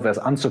yourself as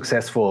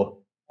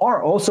unsuccessful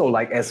or also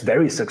like as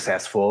very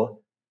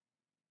successful,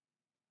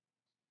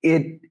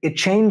 it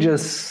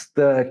changes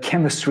the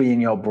chemistry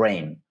in your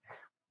brain.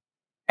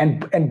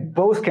 And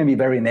both can be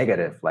very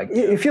negative. Like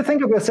if you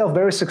think of yourself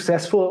very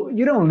successful,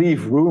 you don't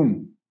leave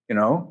room, you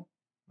know.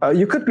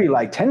 You could be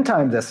like 10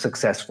 times as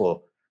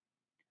successful.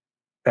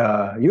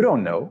 You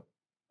don't know.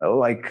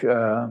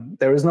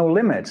 There is no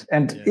limit.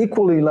 And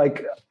equally,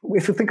 like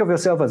if you think of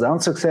yourself as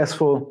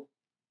unsuccessful,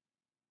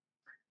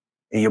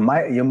 you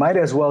might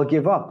as well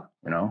give up,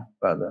 you know.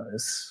 But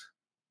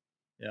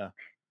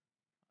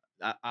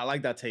I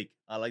like that take.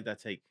 I'm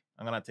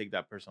gonna take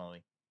that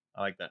personally.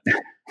 I like that.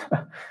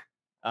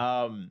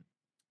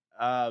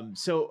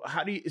 So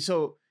how do you,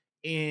 so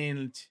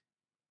in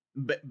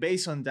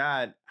based on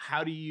that,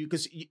 how do you,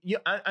 because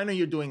I know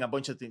you're doing a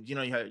bunch of things, you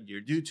know, you have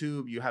your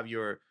YouTube, you have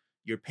your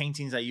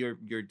paintings that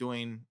you're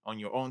doing on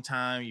your own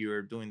time,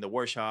 you're doing the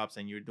workshops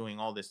and you're doing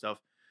all this stuff.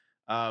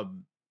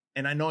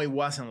 And I know it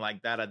wasn't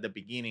like that at the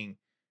beginning.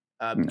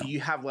 no. Do you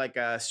have like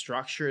a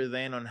structure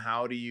then on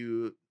how do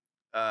you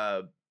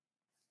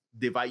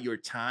divide your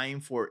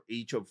time for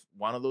each of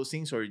one of those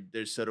things, or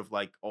they're sort of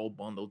like all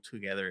bundled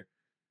together?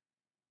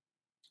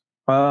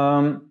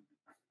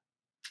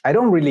 I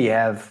don't really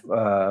have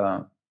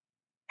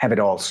it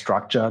all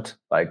structured.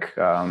 Like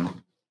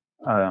I'm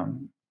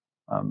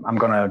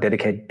gonna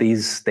dedicate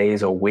these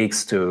days or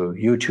weeks to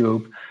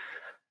YouTube,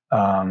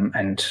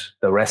 and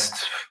the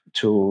rest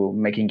to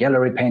making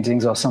gallery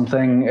paintings or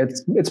something.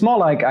 It's more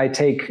like I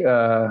take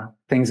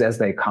things as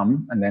they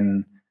come and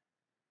then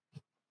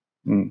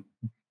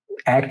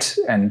act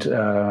and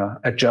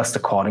adjust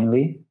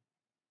accordingly.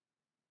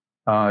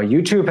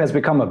 YouTube has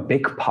become a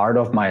big part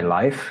of my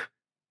life,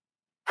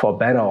 for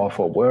better or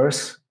for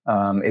worse.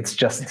 It's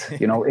just,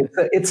 you know,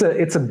 it's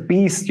a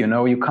beast, you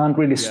know, you can't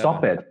really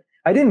stop it.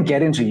 I didn't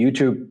get into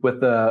YouTube with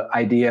the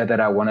idea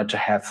that I wanted to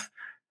have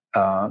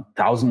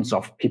thousands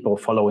of people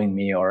following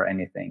me or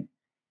anything.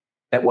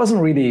 That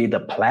wasn't really the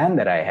plan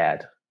that I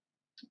had.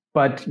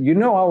 But you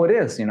know how it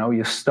is, you know,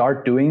 you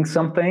start doing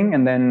something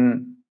and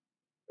then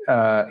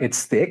it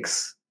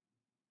sticks.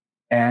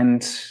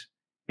 And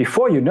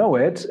before you know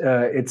it,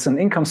 it's an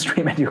income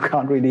stream and you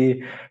can't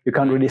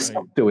really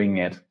stop doing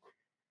it.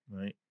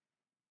 Right.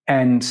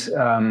 And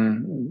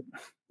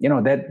you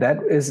know, that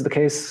is the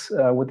case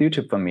with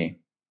YouTube for me.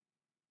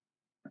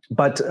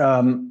 But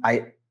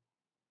I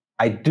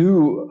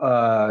do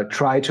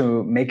try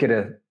to make it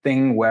a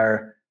thing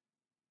where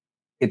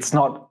it's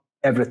not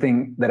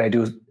everything that I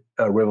do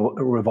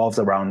revolves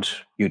around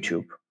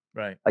YouTube.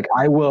 Right. Like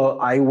I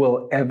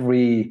will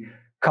every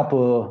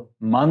couple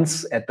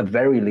months at the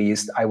very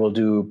least, I will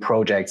do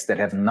projects that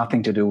have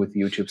nothing to do with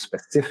YouTube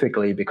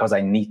specifically, because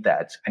I need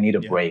that. I need a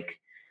break.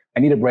 I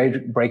need a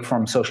break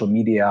from social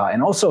media,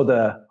 and also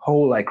the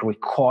whole like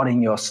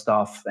recording your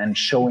stuff and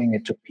showing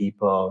it to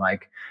people.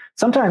 Like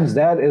sometimes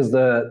that is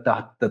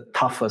the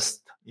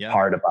toughest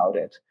part about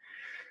it.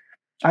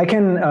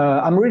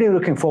 I'm really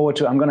looking forward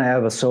to, I'm going to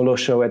have a solo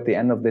show at the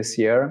end of this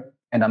year,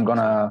 and I'm going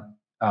to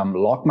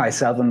lock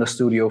myself in the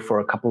studio for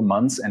a couple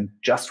months and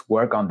just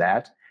work on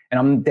that. And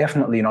I'm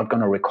definitely not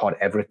going to record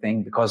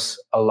everything, because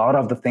a lot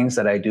of the things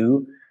that I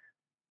do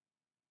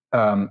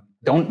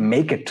don't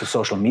make it to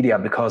social media,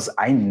 because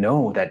I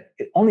know that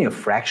only a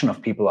fraction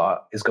of people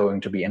is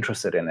going to be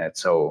interested in it.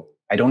 So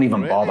I don't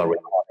even bother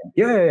recording.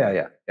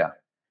 Yeah.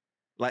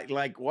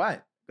 Like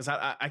what? Because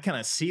I kind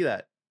of see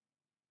that.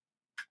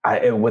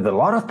 With a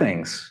lot of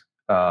things,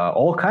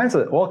 all kinds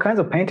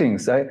of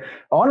paintings.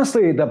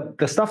 Honestly,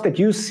 the stuff that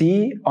you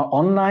see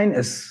online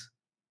is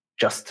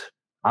just,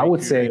 I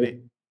would say,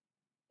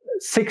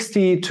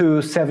 60 to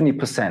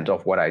 70%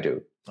 of what I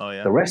do. Oh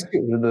yeah. The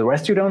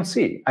rest you don't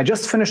see. I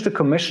just finished a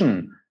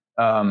commission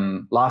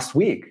last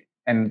week,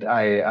 and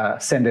I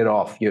sent it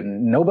off.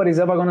 Nobody's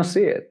ever going to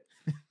see it.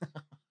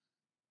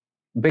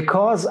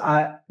 because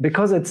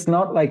it's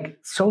not like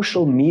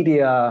social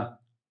media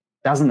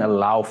doesn't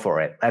allow for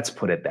it. Let's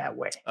put it that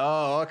way.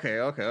 Oh, okay.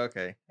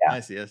 Yeah. I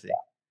see. Yeah.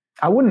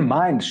 I wouldn't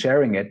mind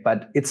sharing it,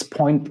 but it's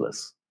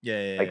pointless.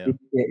 Yeah.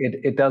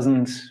 It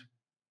doesn't.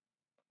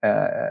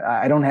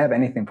 I don't have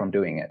anything from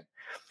doing it.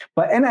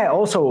 And I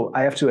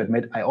have to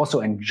admit, I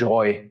also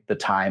enjoy the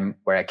time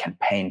where I can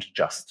paint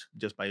just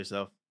by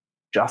yourself,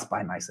 just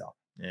by myself.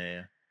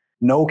 Yeah.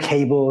 No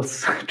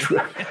cables,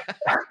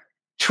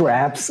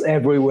 traps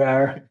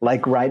everywhere.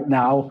 Like right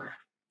now,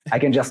 I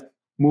can just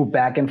move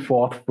back and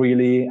forth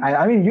freely.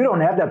 I mean, you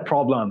don't have that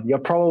problem. You're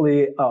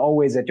probably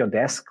always at your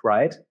desk,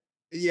 right?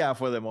 Yeah,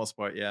 for the most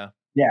part, yeah.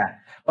 Yeah,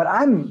 but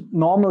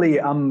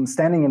I'm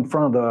standing in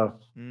front of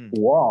the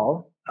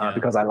wall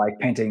because I like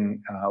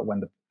painting when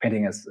the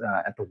painting is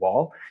at the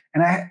wall,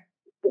 and I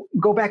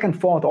go back and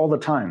forth all the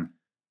time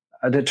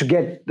to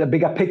get the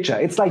bigger picture.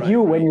 It's like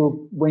when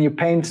you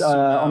paint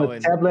on a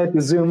tablet,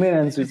 you zoom in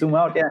and you zoom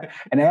out,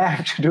 and I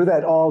have to do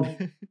that all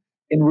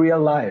in real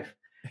life.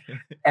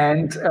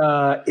 And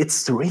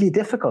it's really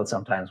difficult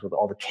sometimes with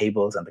all the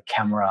cables and the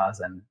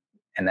cameras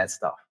and that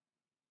stuff.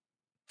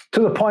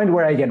 to the point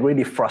where I get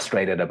really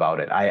frustrated about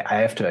it. I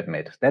have to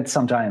admit that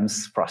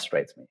sometimes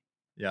frustrates me.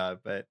 Yeah,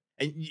 but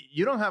and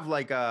you don't have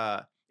like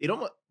a it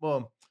almost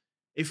well,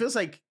 it feels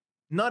like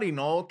not in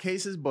all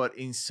cases, but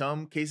in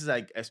some cases,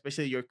 like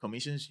especially your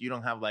commissions, you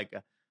don't have like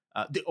a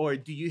or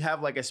do you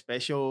have like a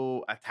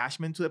special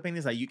attachment to the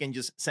paintings? Like you can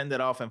just send it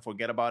off and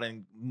forget about it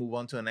and move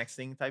on to the next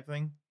thing type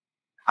thing?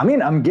 I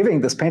mean, I'm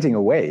giving this painting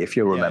away, if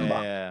you Yeah, remember.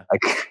 yeah,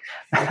 Like,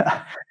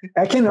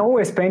 I can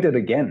always paint it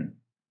again.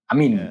 I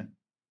mean,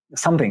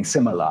 something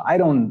similar. I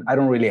don't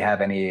really have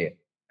any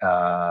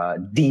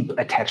deep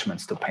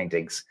attachments to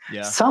paintings.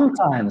 yeah.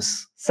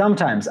 Sometimes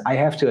I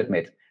have to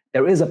admit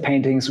there is a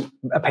painting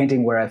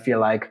where I feel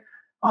like,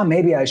 oh,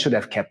 maybe I should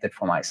have kept it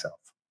for myself.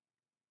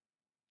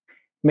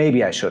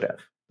 Maybe I should have.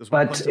 Does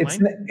one But come to it's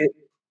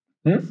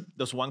mind?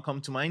 Does one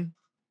come to mind?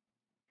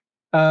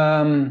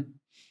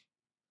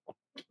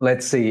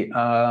 Let's see.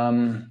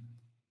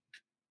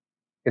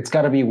 It's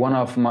got to be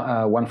one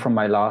from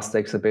my last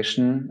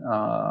exhibition.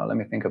 Let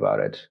me think about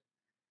it.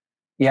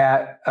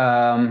 Yeah.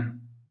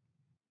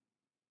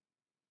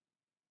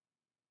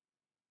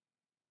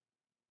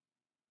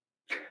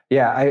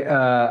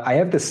 Yeah, I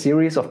have this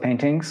series of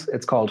paintings.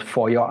 It's called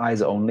For Your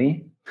Eyes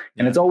Only.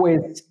 And it's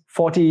always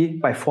 40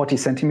 by 40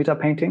 centimeter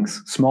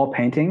paintings, small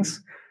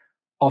paintings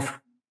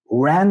of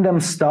random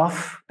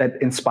stuff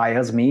that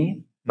inspires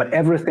me, but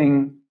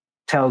everything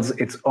tells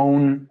its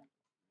own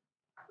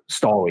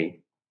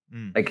story.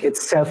 Like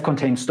it's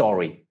self-contained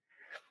story.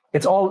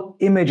 It's all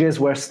images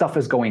where stuff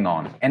is going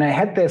on. And I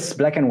had this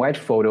black and white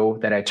photo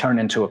that I turned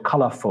into a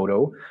color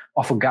photo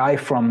of a guy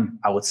from,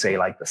 I would say,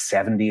 like the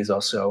 70s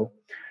or so.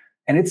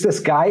 And it's this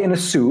guy in a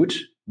suit,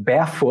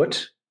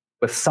 barefoot,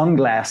 with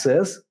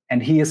sunglasses,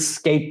 and he is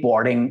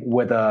skateboarding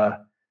with a,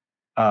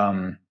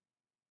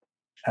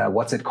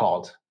 what's it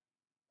called?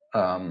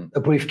 A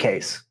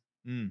briefcase.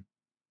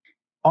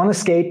 On a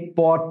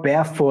skateboard,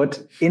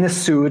 barefoot, in a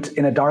suit,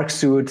 in a dark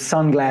suit,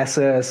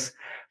 sunglasses,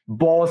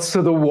 balls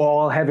to the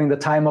wall, having the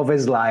time of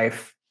his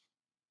life,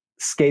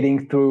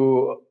 skating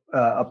through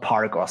a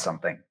park or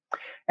something.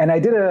 And I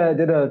did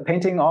a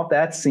painting of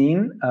that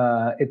scene.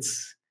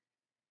 It's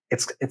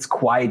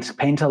quite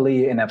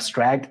painterly and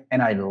abstract,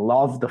 and I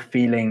love the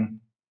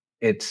feeling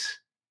it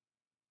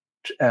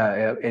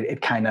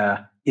kind of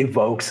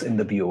evokes in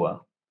the viewer.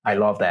 I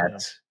love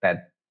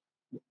that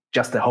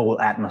just the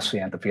whole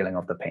atmosphere and the feeling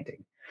of the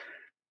painting.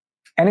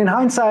 And in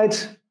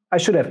hindsight, I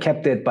should have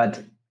kept it,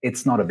 but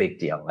it's not a big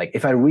deal. Like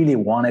if I really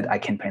want it, I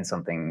can paint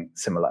something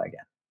similar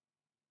again.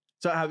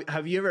 So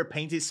have you ever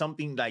painted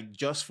something like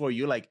just for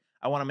you? Like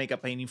I want to make a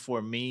painting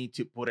for me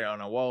to put it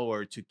on a wall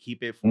or to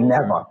keep it for...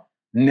 Never.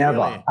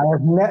 Really?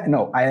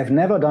 I have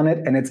never done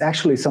it. And it's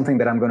actually something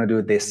that I'm going to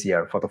do this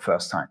year for the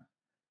first time.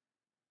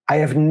 I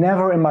have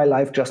never in my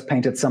life just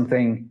painted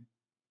something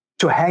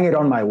to hang it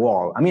on my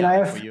wall. I mean, I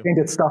have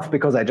painted stuff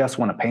because I just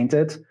want to paint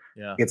it.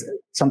 Yeah. It's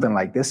something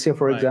like this here,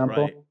 for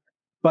example. Right.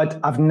 But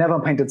I've never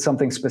painted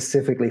something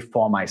specifically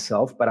for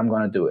myself, but I'm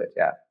going to do it,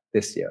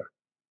 this year.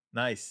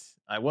 Nice.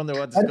 I wonder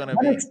what it's going to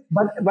be.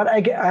 But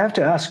I have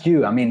to ask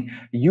you, I mean,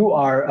 you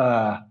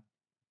are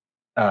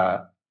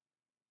the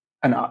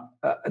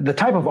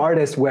type of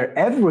artist where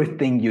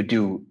everything you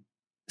do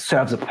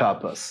serves a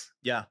purpose.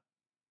 Yeah.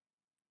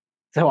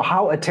 So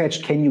how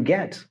attached can you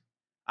get?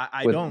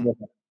 I don't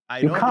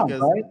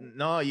because right?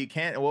 No, you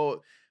can't.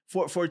 Well,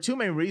 for two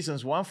main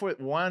reasons.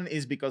 One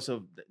is because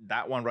of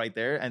that one right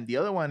there, and the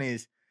other one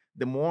is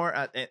the more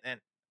and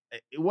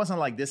it wasn't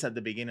like this at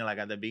the beginning. Like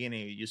at the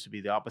beginning, it used to be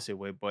the opposite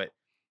way. But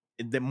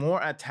the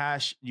more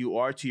attached you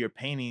are to your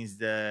paintings,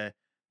 the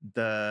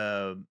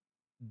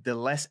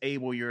less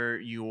able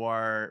you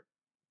are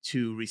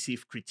to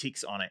receive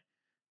critiques on it.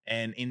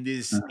 And in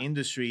this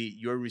industry,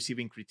 you're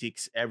receiving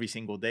critiques every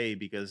single day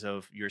because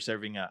of you're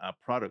serving a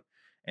product.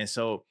 And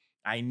so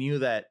I knew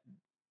that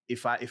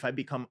if I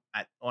become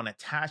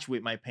unattached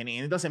with my painting,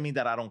 and it doesn't mean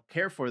that I don't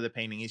care for the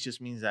painting, it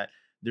just means that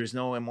there's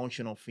no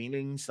emotional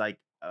feelings, like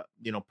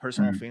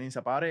personal feelings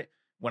about it.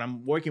 When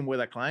I'm working with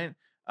a client,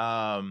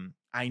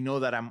 I know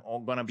that I'm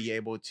gonna be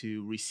able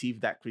to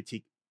receive that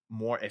critique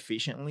more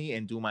efficiently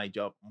and do my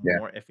job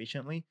more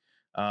efficiently.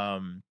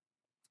 And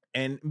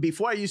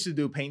before I used to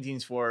do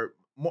paintings for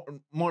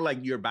more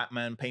like your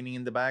Batman painting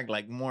in the bag,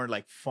 like more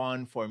like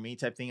fun for me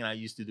type thing. And I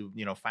used to do,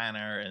 fan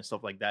art and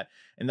stuff like that.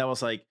 And that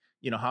was like,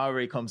 however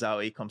it comes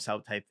out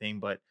type thing.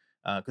 But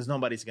because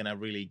nobody's gonna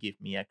really give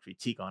me a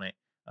critique on it.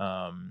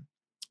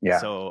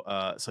 So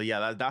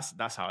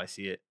that's how I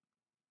see it.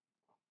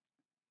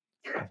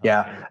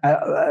 Yeah,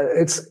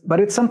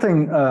 it's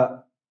something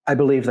I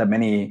believe that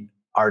many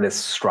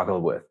artists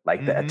struggle with,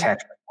 like the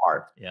attachment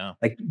part. Yeah,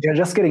 like they're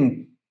just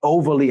getting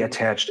overly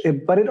attached.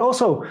 But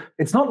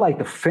it's not like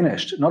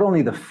not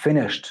only the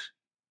finished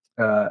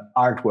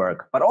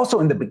artwork, but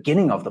also in the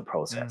beginning of the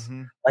process,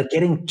 like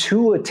getting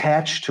too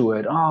attached to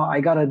it. Oh,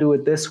 I got to do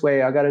it this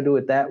way. I got to do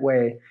it that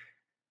way.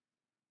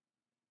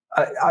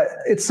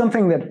 It's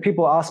something that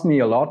people ask me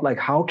a lot, like,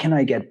 how can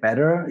I get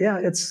better?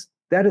 Yeah,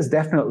 that is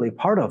definitely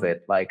part of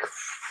it. Like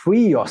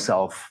free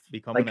yourself,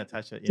 become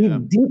unattached.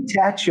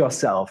 Detach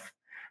yourself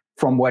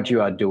from what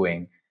you are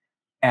doing.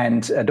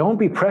 and don't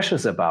be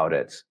precious about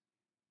it.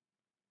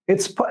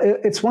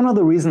 It's one of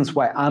the reasons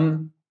why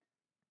I'm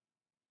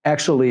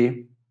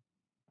actually,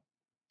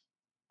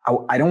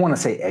 I don't want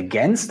to say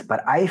against,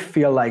 but I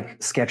feel like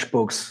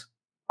sketchbooks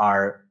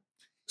are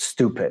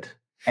stupid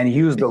and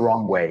used the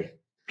wrong way.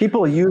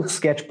 People use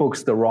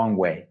sketchbooks the wrong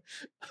way.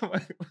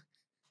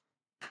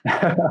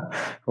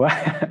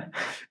 What?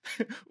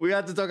 We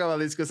have to talk about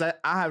this because I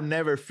have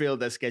never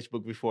filled a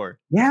sketchbook before.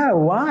 Yeah,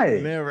 why?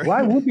 Never.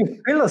 Why would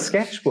you fill a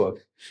sketchbook?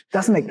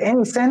 Doesn't make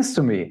any sense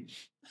to me.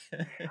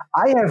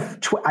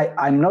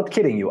 I'm not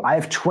kidding you. I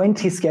have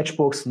 20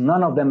 sketchbooks.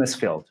 None of them is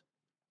filled.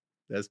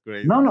 That's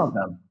great. None of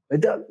them.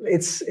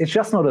 It's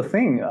just not a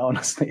thing,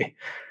 honestly.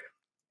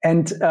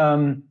 And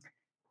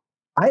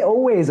I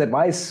always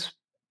advise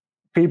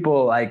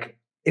people, like,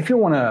 if you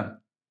want to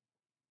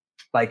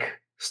like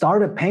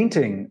start a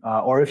painting,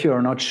 or if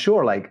you're not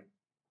sure, like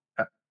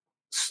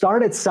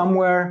start it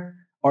somewhere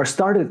or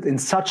start it in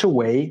such a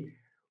way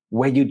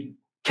where you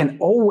can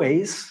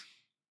always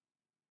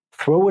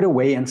throw it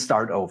away and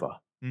start over.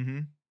 Mm-hmm.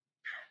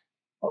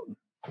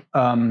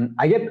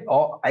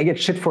 I get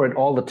shit for it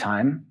all the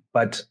time,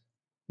 but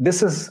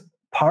this is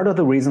part of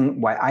the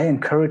reason why I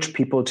encourage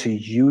people to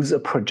use a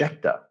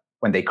projector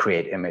when they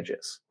create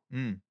images.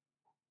 Mm.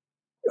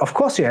 Of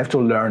course, you have to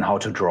learn how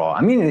to draw.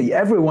 I mean,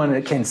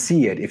 everyone can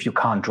see it if you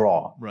can't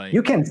draw. Right.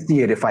 You can see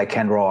it if I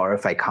can draw or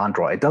if I can't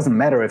draw. It doesn't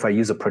matter if I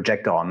use a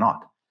projector or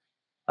not.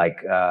 Like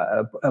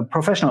a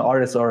professional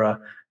artist or an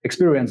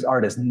experienced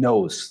artist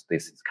knows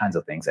these kinds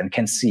of things and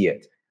can see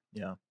it.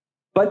 Yeah.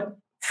 But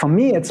for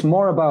me, it's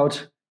more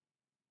about,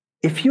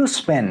 if you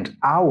spend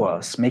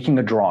hours making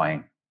a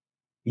drawing,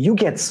 you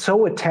get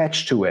so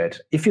attached to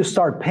it. If you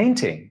start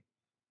painting,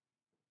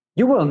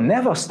 you will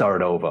never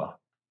start over.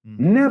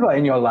 Mm-hmm. Never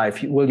in your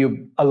life will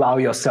you allow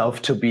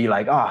yourself to be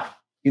like,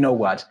 you know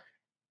what?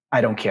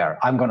 I don't care.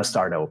 I'm going to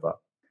start over.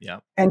 Yeah.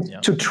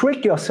 And to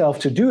trick yourself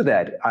to do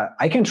that,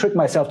 I can trick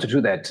myself to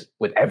do that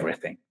with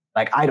everything.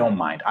 Like, I don't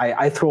mind.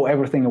 I throw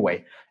everything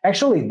away.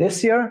 Actually,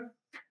 this year,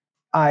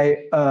 I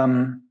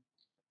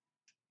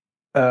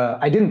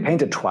didn't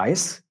paint it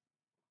twice,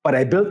 but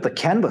I built the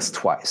canvas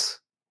twice.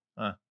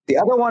 The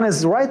other one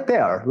is right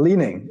there,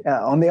 leaning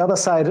on the other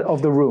side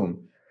of the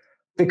room,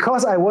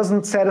 because I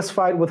wasn't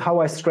satisfied with how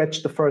I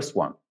stretched the first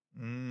one.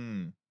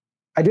 Mm.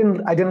 I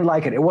didn't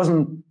like it. It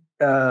wasn't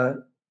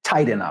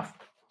tight enough.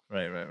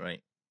 Right.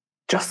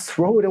 Just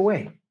throw it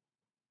away.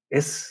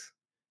 It's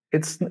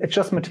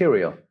just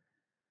material.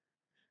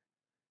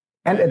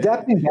 And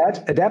adapting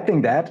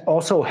that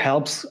also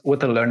helps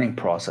with the learning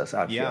process,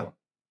 I feel.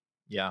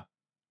 Yeah.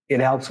 It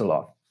helps a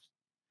lot.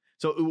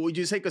 So would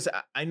you say, because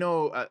I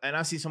know, and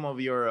I see some of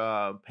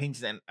your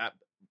paintings, and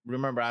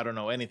remember, I don't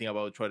know anything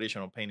about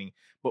traditional painting,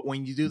 but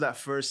when you do that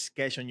first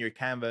sketch on your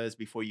canvas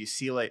before you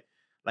seal it,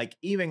 like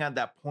even at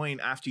that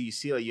point after you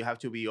seal it, you have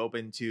to be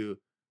open to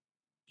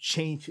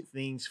change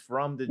things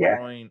from the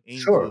drawing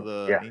into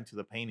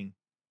the painting.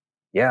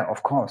 Yeah,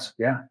 of course.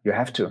 Yeah, you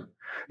have to.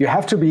 You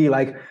have to be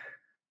like,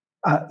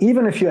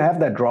 even if you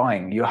have that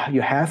drawing, you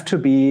have to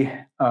be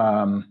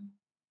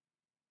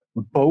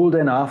bold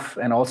enough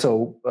and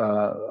also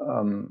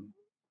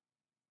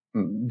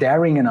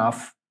daring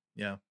enough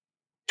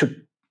to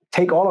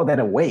take all of that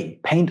away,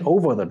 paint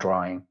over the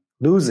drawing,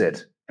 lose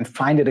it, and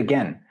find it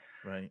again.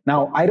 Right.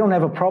 Now, I don't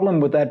have a problem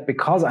with that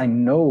because I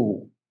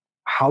know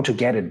how to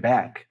get it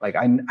back. Like,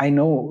 I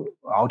know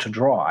how to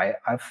draw.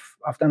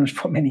 I've done it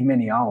for many,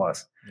 many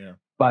hours. Yeah.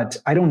 But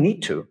I don't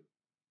need to.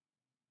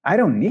 I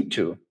don't need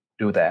to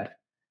do that.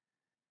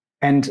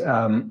 And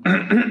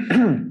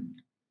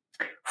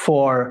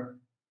for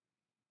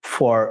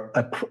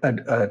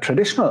a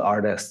traditional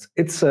artist,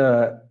 it's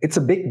a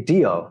big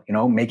deal,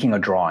 making a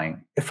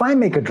drawing. If I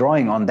make a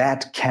drawing on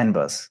that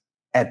canvas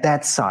at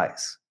that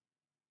size,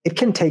 it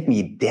can take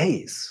me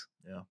days.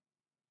 Yeah.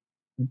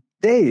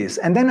 Days,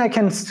 and then I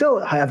can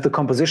still have the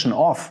composition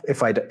off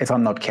if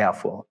I'm not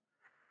careful,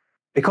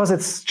 because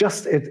it's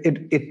just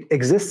it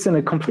exists in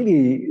a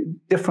completely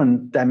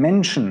different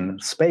dimension,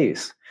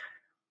 space.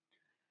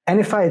 And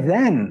if I'm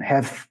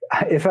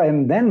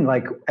then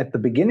like at the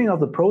beginning of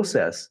the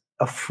process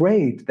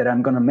afraid that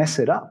I'm going to mess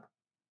it up,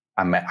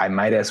 I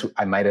might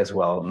as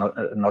well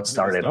not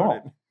start at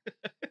all.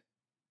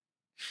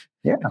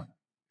 Yeah.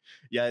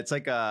 It's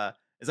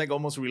like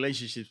almost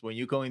relationships, when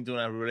you go into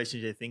a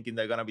relationship thinking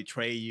they're gonna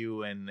betray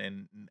you and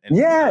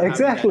yeah,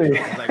 exactly.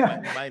 Like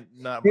might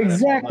not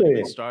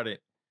even started.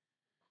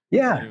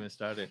 Yeah. Not even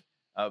started.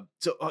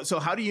 So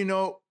how do you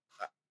know?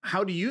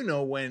 How do you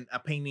know when a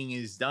painting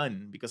is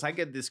done? Because I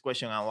get this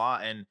question a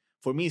lot, and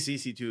for me, it's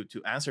easy to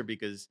answer,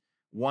 because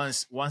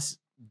once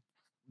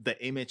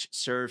the image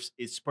serves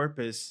its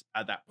purpose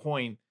at that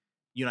point,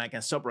 I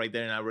can stop right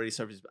there and I already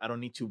serves. I don't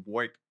need to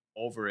work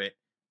over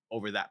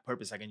that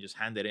purpose. I can just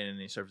hand it in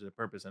and it serves the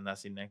purpose, and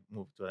that's the next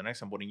move to the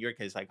next one. But in your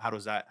case, like, how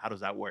does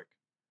that work?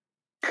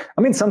 I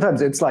mean,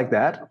 sometimes it's like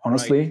that,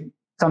 honestly. Right.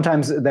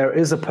 Sometimes there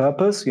is a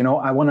purpose. I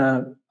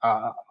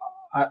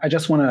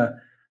just want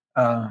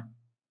to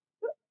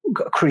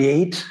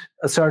create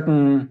a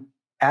certain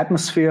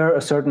atmosphere,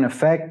 a certain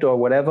effect or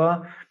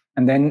whatever.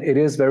 and then it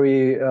is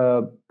very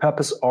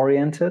purpose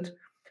oriented.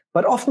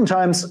 But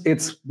oftentimes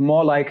it's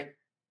more like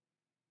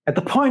at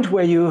the point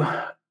where you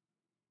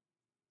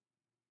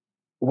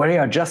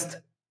are just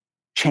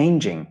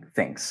changing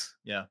things.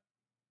 Yeah.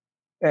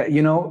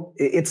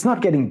 It's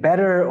not getting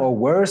better or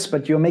worse,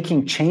 but you're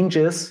making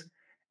changes,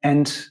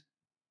 and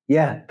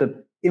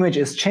the image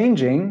is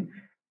changing,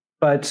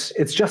 but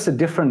it's just a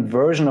different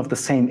version of the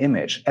same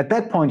image. At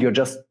that point, you're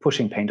just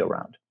pushing paint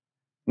around.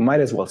 You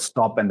might as well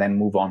stop and then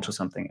move on to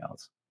something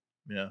else.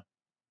 Yeah.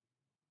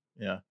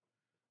 Yeah.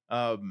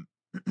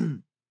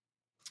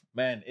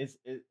 Man, it's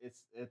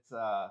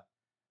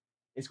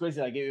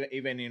crazy. Like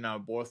even in our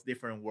both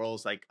different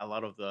worlds, like a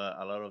lot of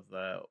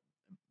the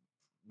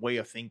way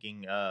of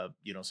thinking,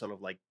 sort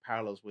of like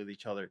parallels with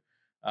each other.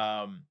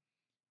 And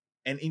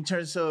in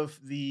terms of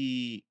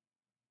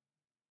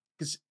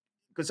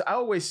because I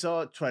always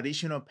saw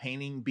traditional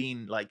painting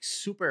being like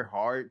super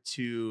hard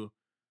to,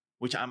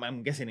 which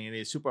I'm guessing it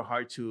is super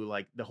hard to,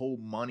 like the whole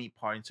money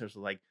part in terms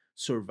of like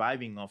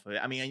surviving off of it.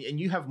 I mean, and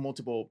you have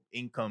multiple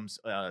incomes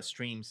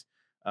streams,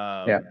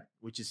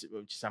 which is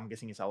I'm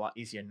guessing is a lot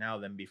easier now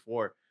than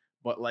before.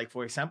 But like,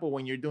 for example,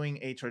 when you're doing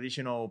a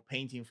traditional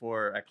painting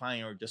for a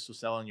client or just to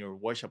sell in your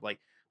workshop, like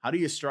how do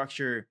you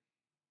structure?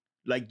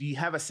 Like, do you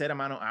have a set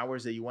amount of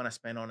hours that you want to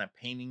spend on a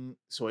painting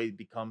so it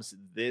becomes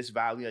this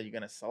value that you're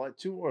gonna sell it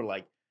to, or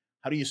like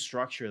how do you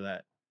structure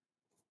that?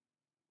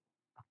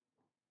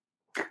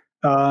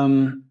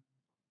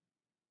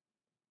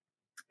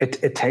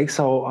 It takes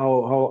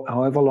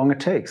however long it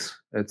takes.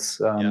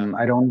 It's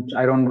I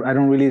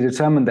don't really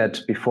determine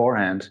that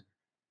beforehand.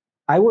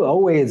 I will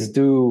always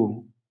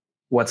do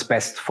what's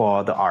best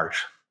for the art.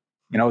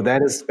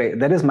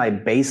 That is my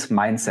base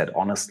mindset,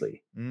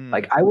 honestly.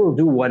 Like, I will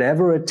do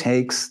whatever it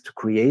takes to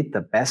create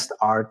the best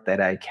art that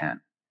I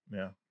can.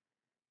 Yeah.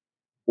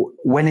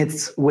 When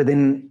it's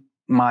within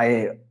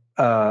my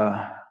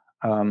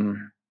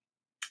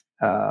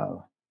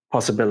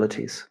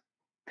possibilities.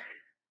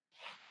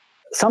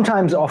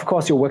 Sometimes, of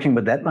course, you're working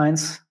with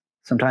deadlines.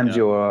 Sometimes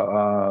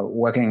you're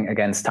working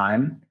against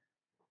time.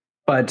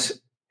 But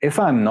if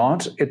I'm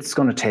not, it's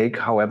going to take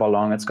however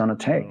long it's going to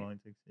take.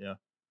 Yeah.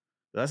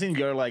 I think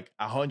you're like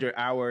 100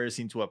 hours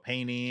into a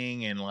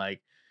painting, and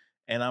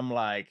I'm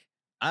like,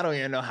 I don't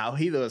even know how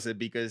he does it,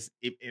 because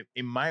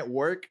it might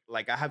work.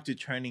 Like, I have to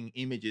turn in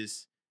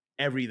images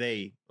every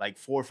day, like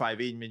 4 or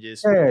 5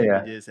 images,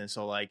 images. And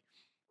so like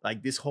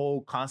this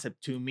whole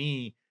concept to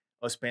me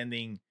of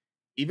spending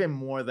even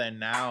more than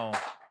now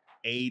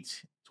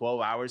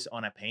 8-12 hours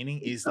on a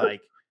painting is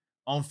like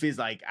unfit.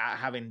 Like, I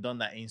haven't done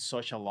that in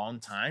such a long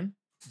time,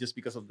 just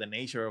because of the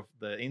nature of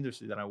the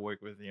industry that I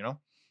work with,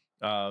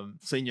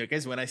 so in your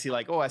case, when I see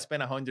like, oh, I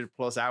spent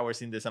 100+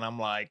 hours in this, and I'm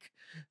like,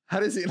 how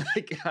does it,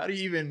 like, how do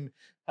you even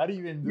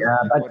do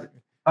that?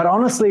 But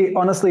honestly,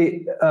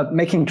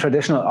 making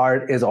traditional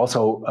art is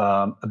also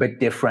a bit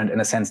different in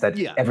a sense that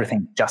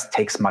everything just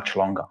takes much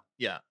longer.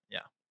 Yeah.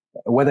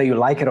 Whether you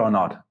like it or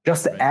not,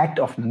 just the act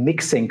of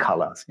mixing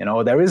colors,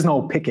 there is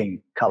no picking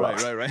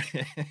colors. Right.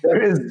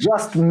 There is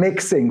just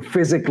mixing,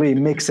 physically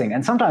mixing,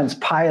 and sometimes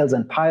piles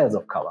and piles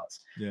of colors.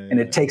 And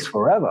it takes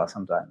forever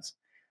sometimes.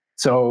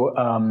 So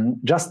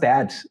just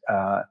that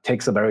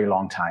takes a very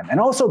long time. And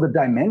also the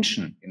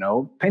dimension,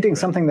 painting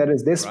something that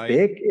is this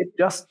big, it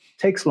just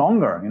takes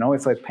longer.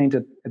 If I paint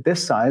it at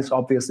this size,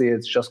 obviously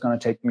it's just going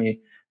to take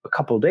me a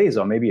couple of days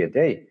or maybe a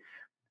day.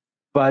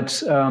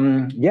 But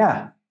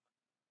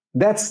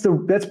that's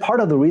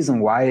part of the reason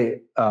why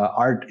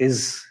art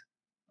is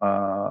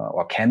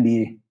or can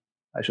be,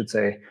 I should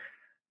say,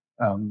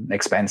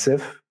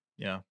 expensive.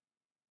 Yeah.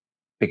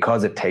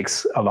 Because it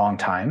takes a long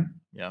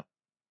time. Yeah.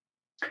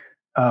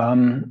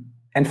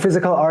 And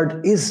physical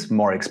art is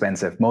more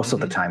expensive most of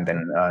the time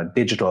than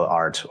digital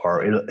art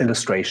or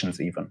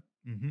illustrations even.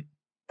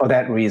 For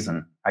that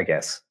reason, I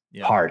guess.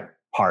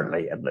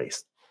 Partly at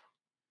least.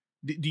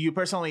 Do you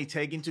personally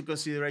take into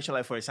consideration,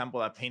 like, for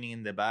example, a painting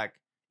in the back,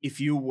 if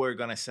you were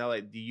going to sell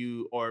it, do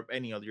you, or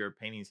any of your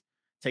paintings,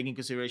 take in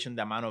consideration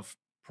the amount of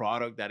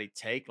product that it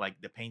take, like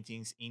the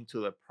paintings,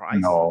 into the price?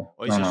 No.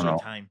 Or is it just your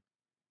time?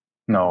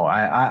 No,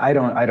 I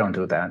don't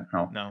do that.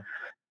 No.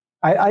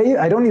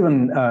 I don't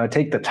even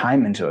take the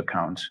time into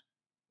account,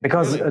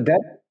 because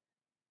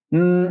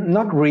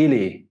not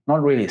really.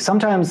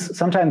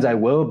 Sometimes I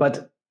will,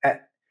 but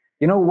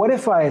what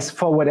if I,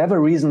 for whatever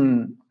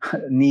reason,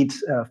 need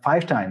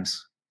 5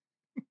 times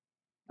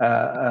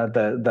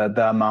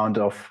the amount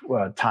of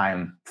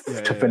time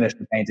to finish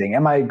the painting?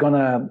 Am I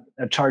gonna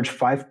charge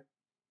five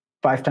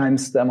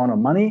times the amount of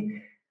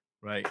money?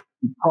 Right.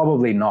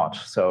 Probably not.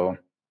 So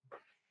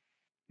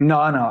no.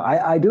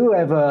 I do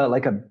have a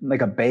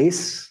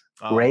base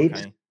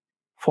rate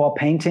for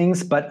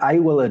paintings, but I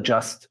will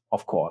adjust,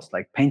 of course.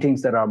 Like,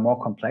 paintings that are more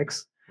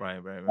complex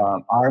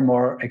are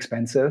more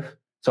expensive.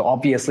 So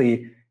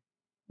obviously,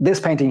 this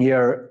painting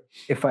here,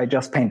 if I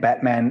just paint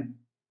Batman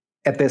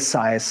at this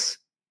size,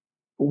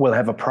 will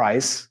have a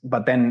price.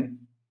 But then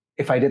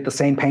if I did the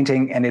same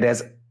painting and it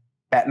has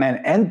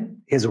Batman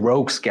and his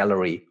rogues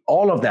gallery,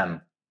 all of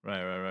them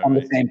on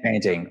the same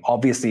painting.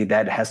 Obviously,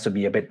 that has to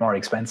be a bit more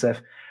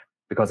expensive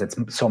because it's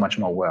so much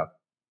more work.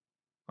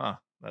 Huh,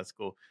 that's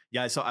cool.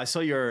 Yeah, I saw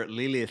your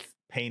Lilith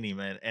painting,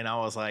 man, and I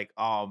was like,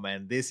 oh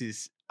man, this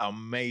is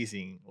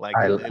amazing. Like,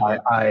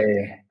 I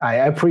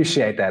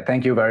appreciate that.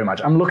 Thank you very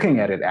much. I'm looking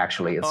at it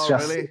actually. It's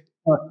really?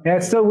 Yeah,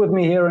 it's still with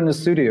me here in the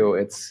studio.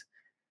 It's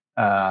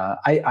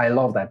I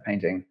love that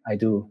painting. I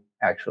do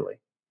actually.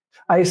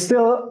 I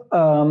still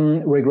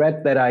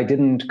regret that I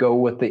didn't go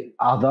with the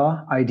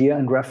other idea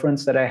and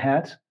reference that I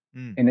had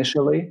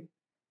initially,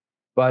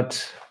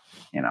 but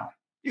you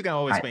can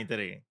always paint it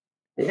again.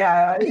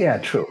 Yeah,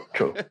 true.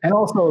 And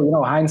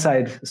also,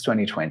 hindsight is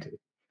 2020.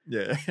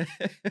 Yeah.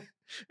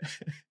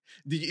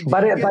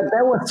 But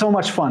that was so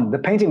much fun. The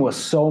painting was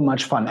so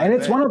much fun. And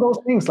it's one of those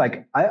things,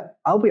 like,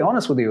 I'll be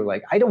honest with you,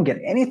 like, I don't get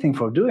anything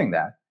for doing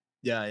that.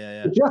 Yeah.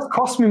 It just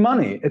cost me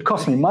money. It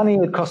cost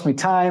me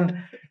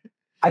time.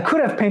 I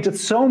could have painted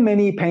so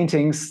many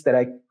paintings that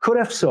I could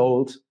have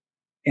sold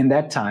in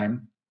that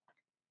time,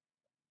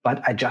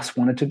 but I just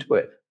wanted to do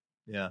it.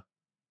 Yeah.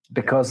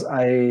 Because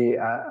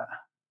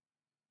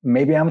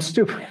maybe I'm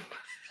stupid.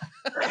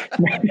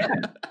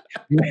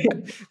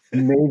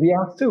 maybe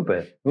I'm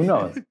stupid. Who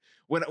knows?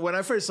 When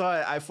I first saw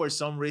it, I for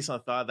some reason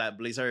thought that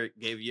Blizzard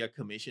gave you a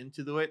commission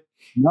to do it.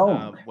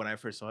 No. When I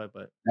first saw it,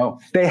 but no,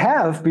 they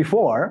have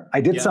before. I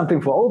did something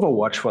for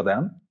Overwatch for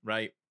them.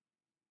 Right.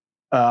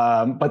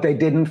 But they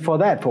didn't for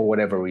that for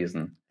whatever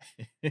reason.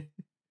 Yeah,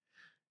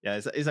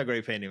 it's a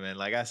great painting, man.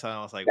 Like I saw,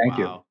 I was like,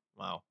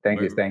 wow.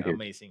 Thank you.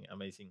 Amazing.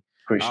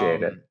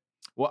 Appreciate it.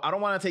 Well, I don't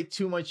want to take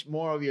too much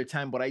more of your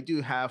time, but I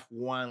do have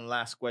one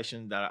last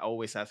question that I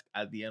always ask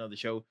at the end of the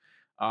show.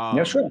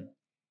 Yeah, sure.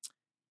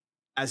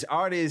 As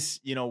artists,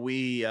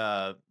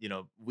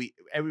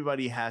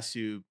 everybody has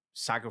to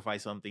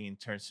sacrifice something in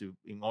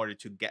order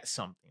to get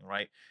something,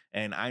 right?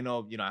 And I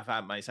know, I've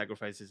had my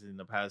sacrifices in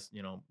the past,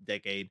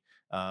 decade.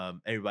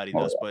 Everybody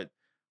does, but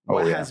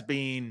what has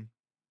been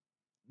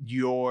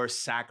your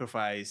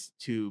sacrifice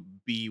to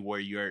be where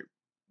you're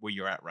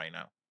at right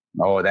now?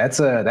 Oh, that's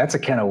a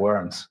can of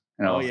worms.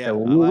 We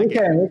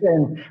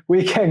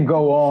can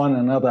go on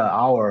another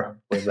hour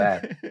with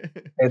that.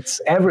 It's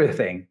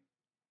everything.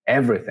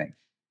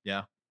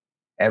 Yeah.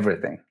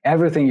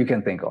 Everything you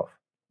can think of.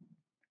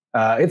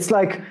 It's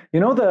like,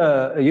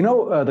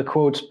 the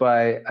quote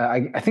by,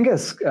 I think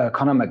it's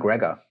Conor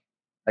McGregor.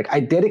 Like,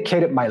 I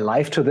dedicated my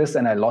life to this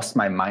and I lost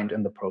my mind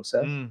in the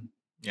process.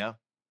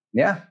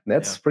 Yeah,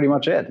 that's pretty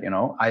much it.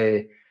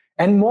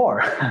 And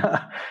more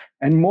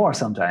and more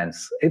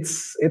sometimes.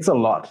 It's a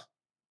lot.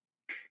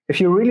 If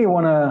you really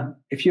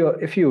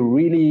if you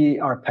really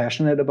are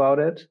passionate about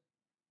it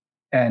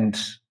and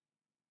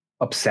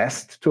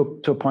obsessed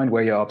to a point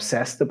where you're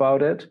obsessed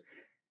about it,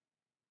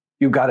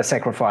 you got to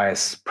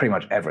sacrifice pretty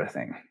much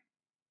everything.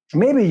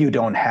 Maybe you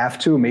don't have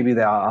to, maybe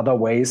there are other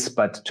ways,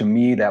 but to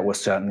me, that was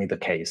certainly the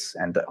case.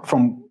 And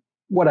from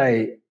what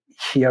I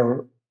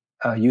hear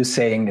you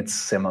saying, it's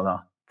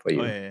similar for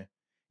you.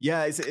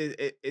 Yeah,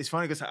 it's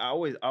funny because I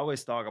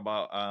always talk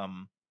about,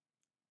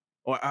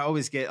 or I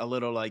always get a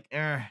little like,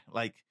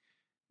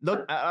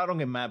 look, I don't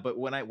get mad, but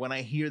when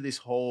I hear this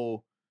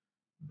whole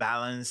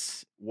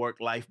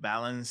work-life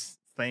balance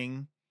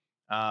thing,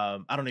 I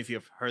don't know if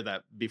you've heard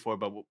that before,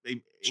 but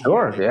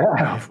sure,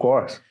 yeah, of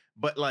course.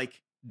 But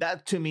like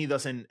that to me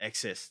doesn't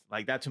exist.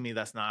 Like that to me,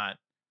 that's not,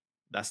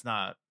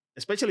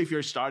 especially if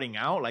you're starting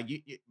out, like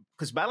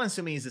because balance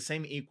to me is the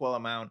same equal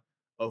amount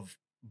of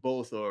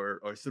both or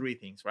three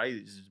things, right?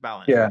 It's just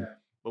balance. Yeah.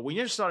 But when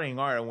you're starting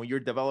art and when you're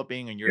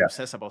developing and you're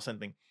obsessed about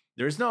something,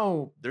 there's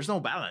no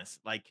balance.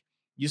 Like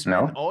you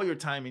spend all your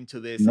time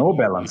into this. No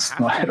balance,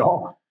 not at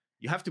all.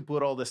 You have to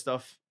put all the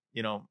stuff,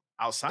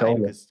 outside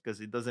because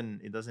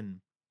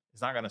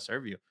it's not going to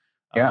serve you.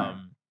 Yeah.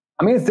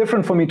 I mean, it's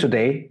different for me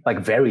today, like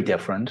very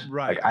different.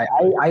 Right. Like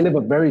I live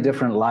a very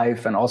different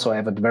life and also I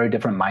have a very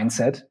different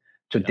mindset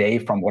today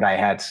from what I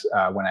had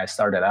when I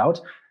started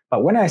out.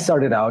 But when I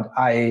started out,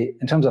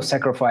 in terms of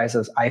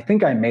sacrifices, I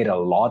think I made a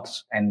lot.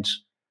 And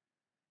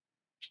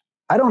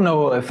I don't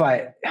know if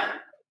I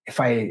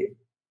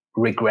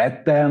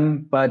regret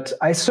them, but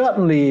I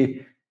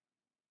certainly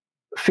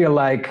feel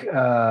like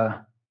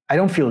I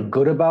don't feel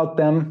good about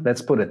them.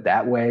 Let's put it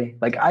that way.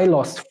 Like I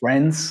lost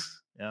friends,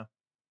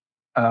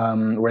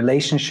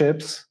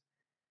 relationships,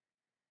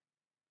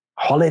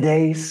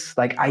 holidays.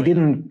 Like I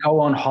didn't go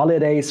on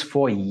holidays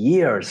for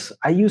years.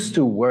 I used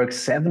to work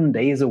 7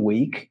 days a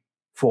week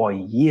for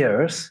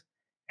years.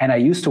 And I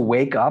used to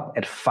wake up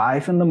at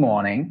 5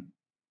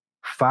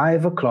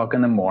 o'clock in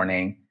the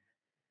morning.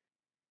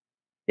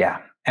 Yeah.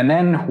 And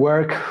then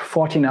work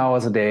 14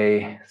 hours a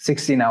day,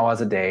 16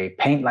 hours a day,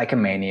 paint like a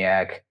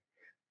maniac.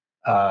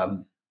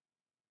 And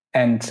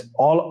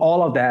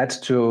all of that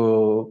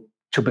to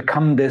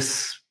become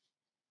this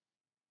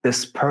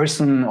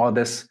person or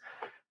this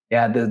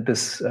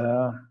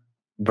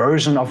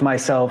version of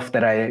myself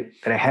that I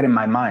had in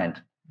my mind.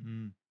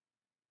 Mm.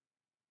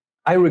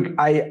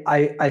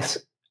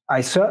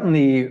 I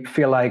certainly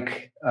feel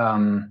like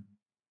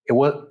it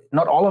was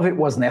not all of it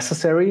was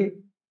necessary.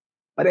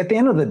 But at the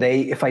end of the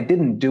day, if I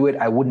didn't do it,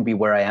 I wouldn't be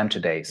where I am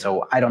today.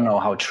 So I don't know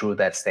how true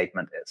that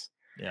statement is.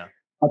 Yeah.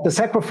 But the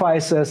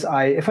sacrifices,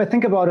 if I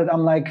think about it,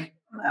 I'm like,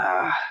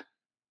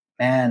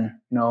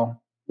 man,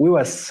 we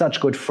were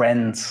such good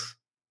friends,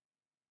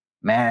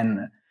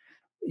 man.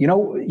 You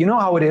know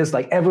how it is.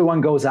 Like everyone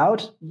goes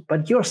out,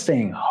 but you're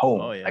staying home.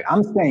 Oh, yeah. Like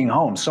I'm staying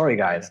home. Sorry,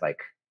 guys. Like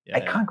I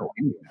can't go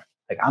anywhere.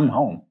 Like I'm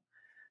home.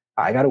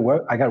 I got to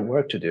work. I got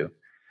work to do.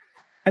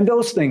 And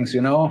those things,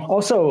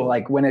 also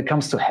like when it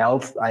comes to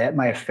health, I had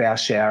my fair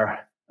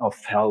share of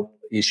health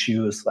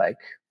issues like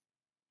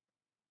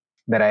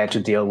that I had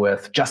to deal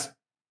with just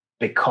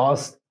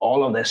because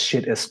all of this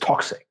shit is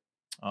toxic.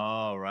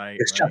 Oh, right.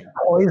 It's just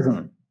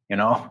poison,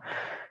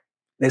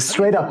 It's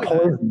straight up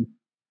poison.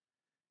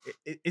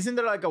 Isn't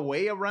there like a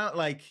way around,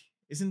 like,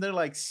 isn't there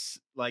like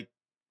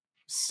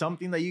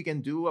something that you can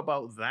do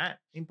about that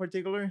in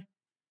particular?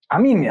 I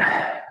mean,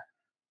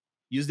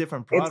 use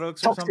different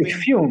products or something.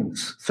 Toxic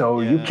fumes. So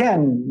you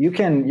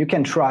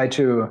can try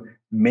to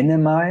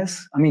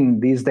minimize. I mean,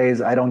 these days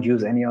I don't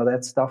use any of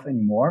that stuff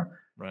anymore.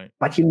 Right.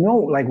 But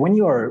like when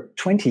you're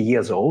 20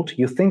 years old,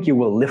 you think you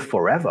will live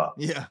forever.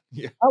 Yeah.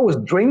 Yeah. I was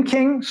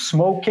drinking,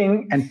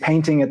 smoking, and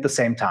painting at the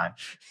same time.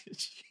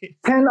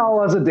 10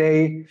 hours a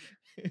day.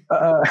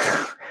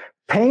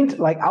 Paint,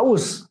 like I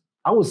was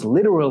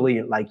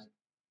literally like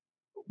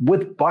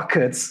with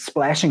buckets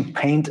splashing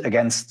paint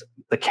against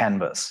the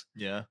canvas.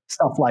 Yeah.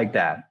 Stuff like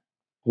that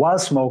while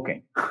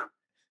smoking.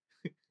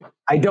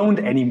 I don't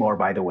anymore,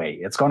 by the way.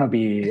 It's going to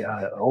be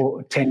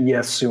 10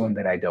 years soon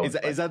that I don't.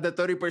 Is that the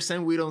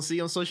 30% we don't see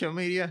on social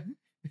media?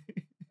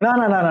 No.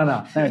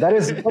 That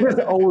is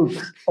the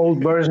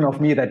old version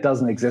of me that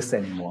doesn't exist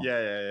anymore.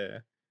 Yeah.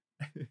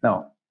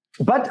 No.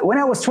 But when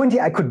I was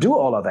 20, I could do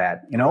all of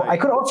that. Right. I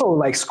could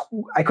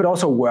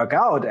also work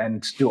out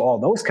and do all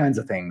those kinds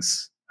of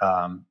things.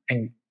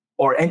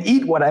 And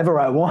eat whatever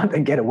I want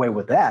and get away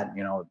with that.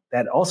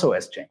 That also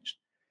has changed.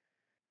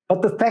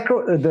 But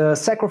the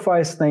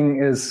sacrifice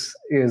thing is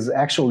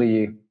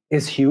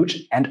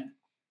huge. And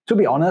to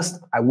be honest,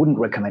 I wouldn't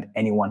recommend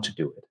anyone to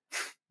do it.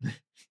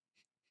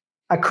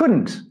 I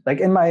couldn't. Like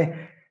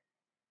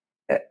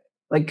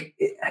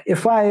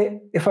if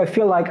I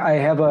feel like I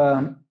have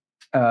a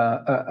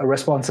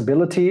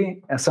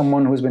responsibility as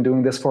someone who's been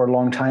doing this for a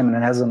long time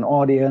and has an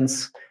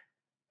audience,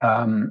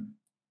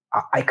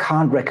 I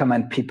can't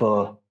recommend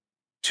people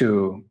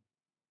to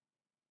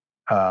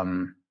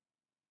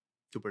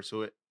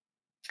pursue it.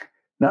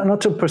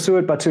 Not to pursue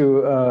it, but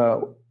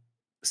to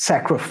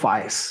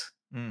sacrifice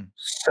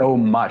so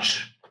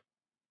much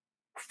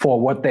for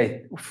what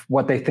they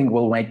think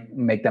will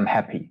make them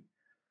happy,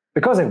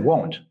 because it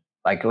won't.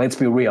 Like, let's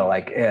be real.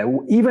 Like,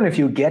 even if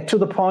you get to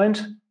the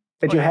point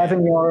that you have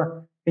in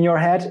your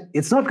head,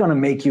 it's not going to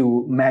make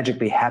you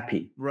magically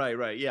happy.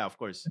 Right. Yeah, of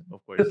course.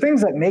 The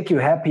things that make you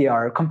happy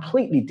are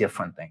completely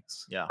different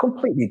things. Yeah.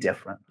 Completely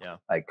different. Yeah.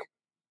 Like,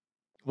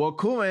 well,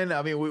 cool, man.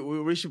 I mean, we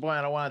reached a point.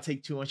 I don't want to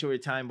take too much of your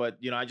time, but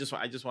I just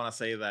want to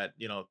say that,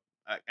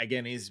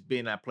 again, it's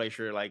been a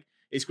pleasure. Like,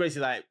 it's crazy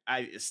that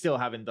I still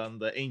haven't done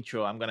the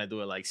intro. I'm gonna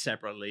do it like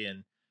separately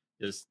and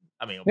just,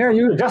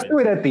 you just do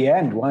it at the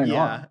end. Why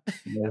not?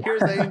 Yeah.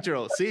 Here's the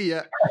intro. See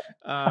ya.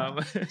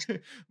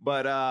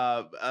 But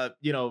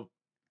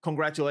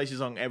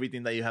congratulations on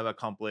everything that you have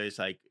accomplished.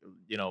 Like,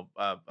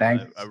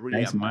 Thanks. I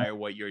really admire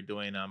what you're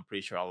doing. I'm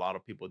pretty sure a lot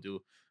of people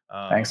do.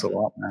 Thanks a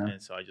lot, man.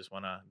 And so I just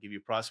want to give you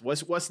props.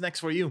 What's next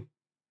for you?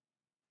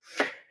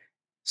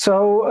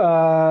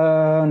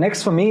 So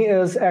next for me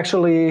is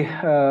actually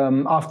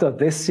after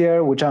this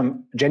year, which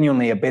I'm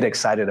genuinely a bit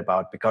excited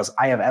about, because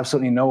I have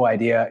absolutely no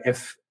idea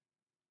if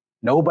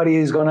nobody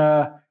is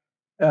gonna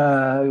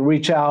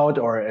reach out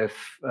or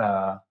if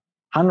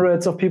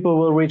hundreds of people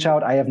will reach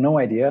out. I have no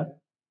idea.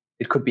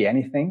 It could be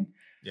anything.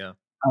 Yeah.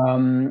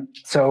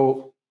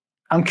 So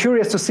I'm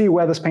curious to see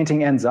where this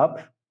painting ends up.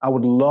 I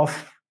would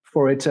love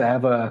for it to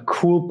have a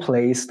cool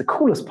place, the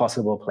coolest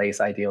possible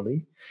place,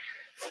 ideally.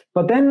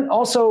 But then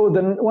also,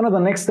 one of the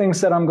next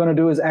things that I'm going to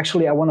do is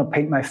actually I want to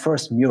paint my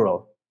first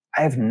mural.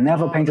 I have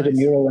never painted a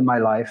mural in my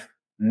life.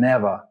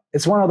 Never.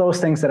 It's one of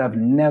those things that I've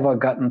never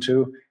gotten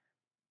to,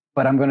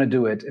 but I'm going to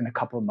do it in a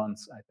couple of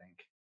months, I think.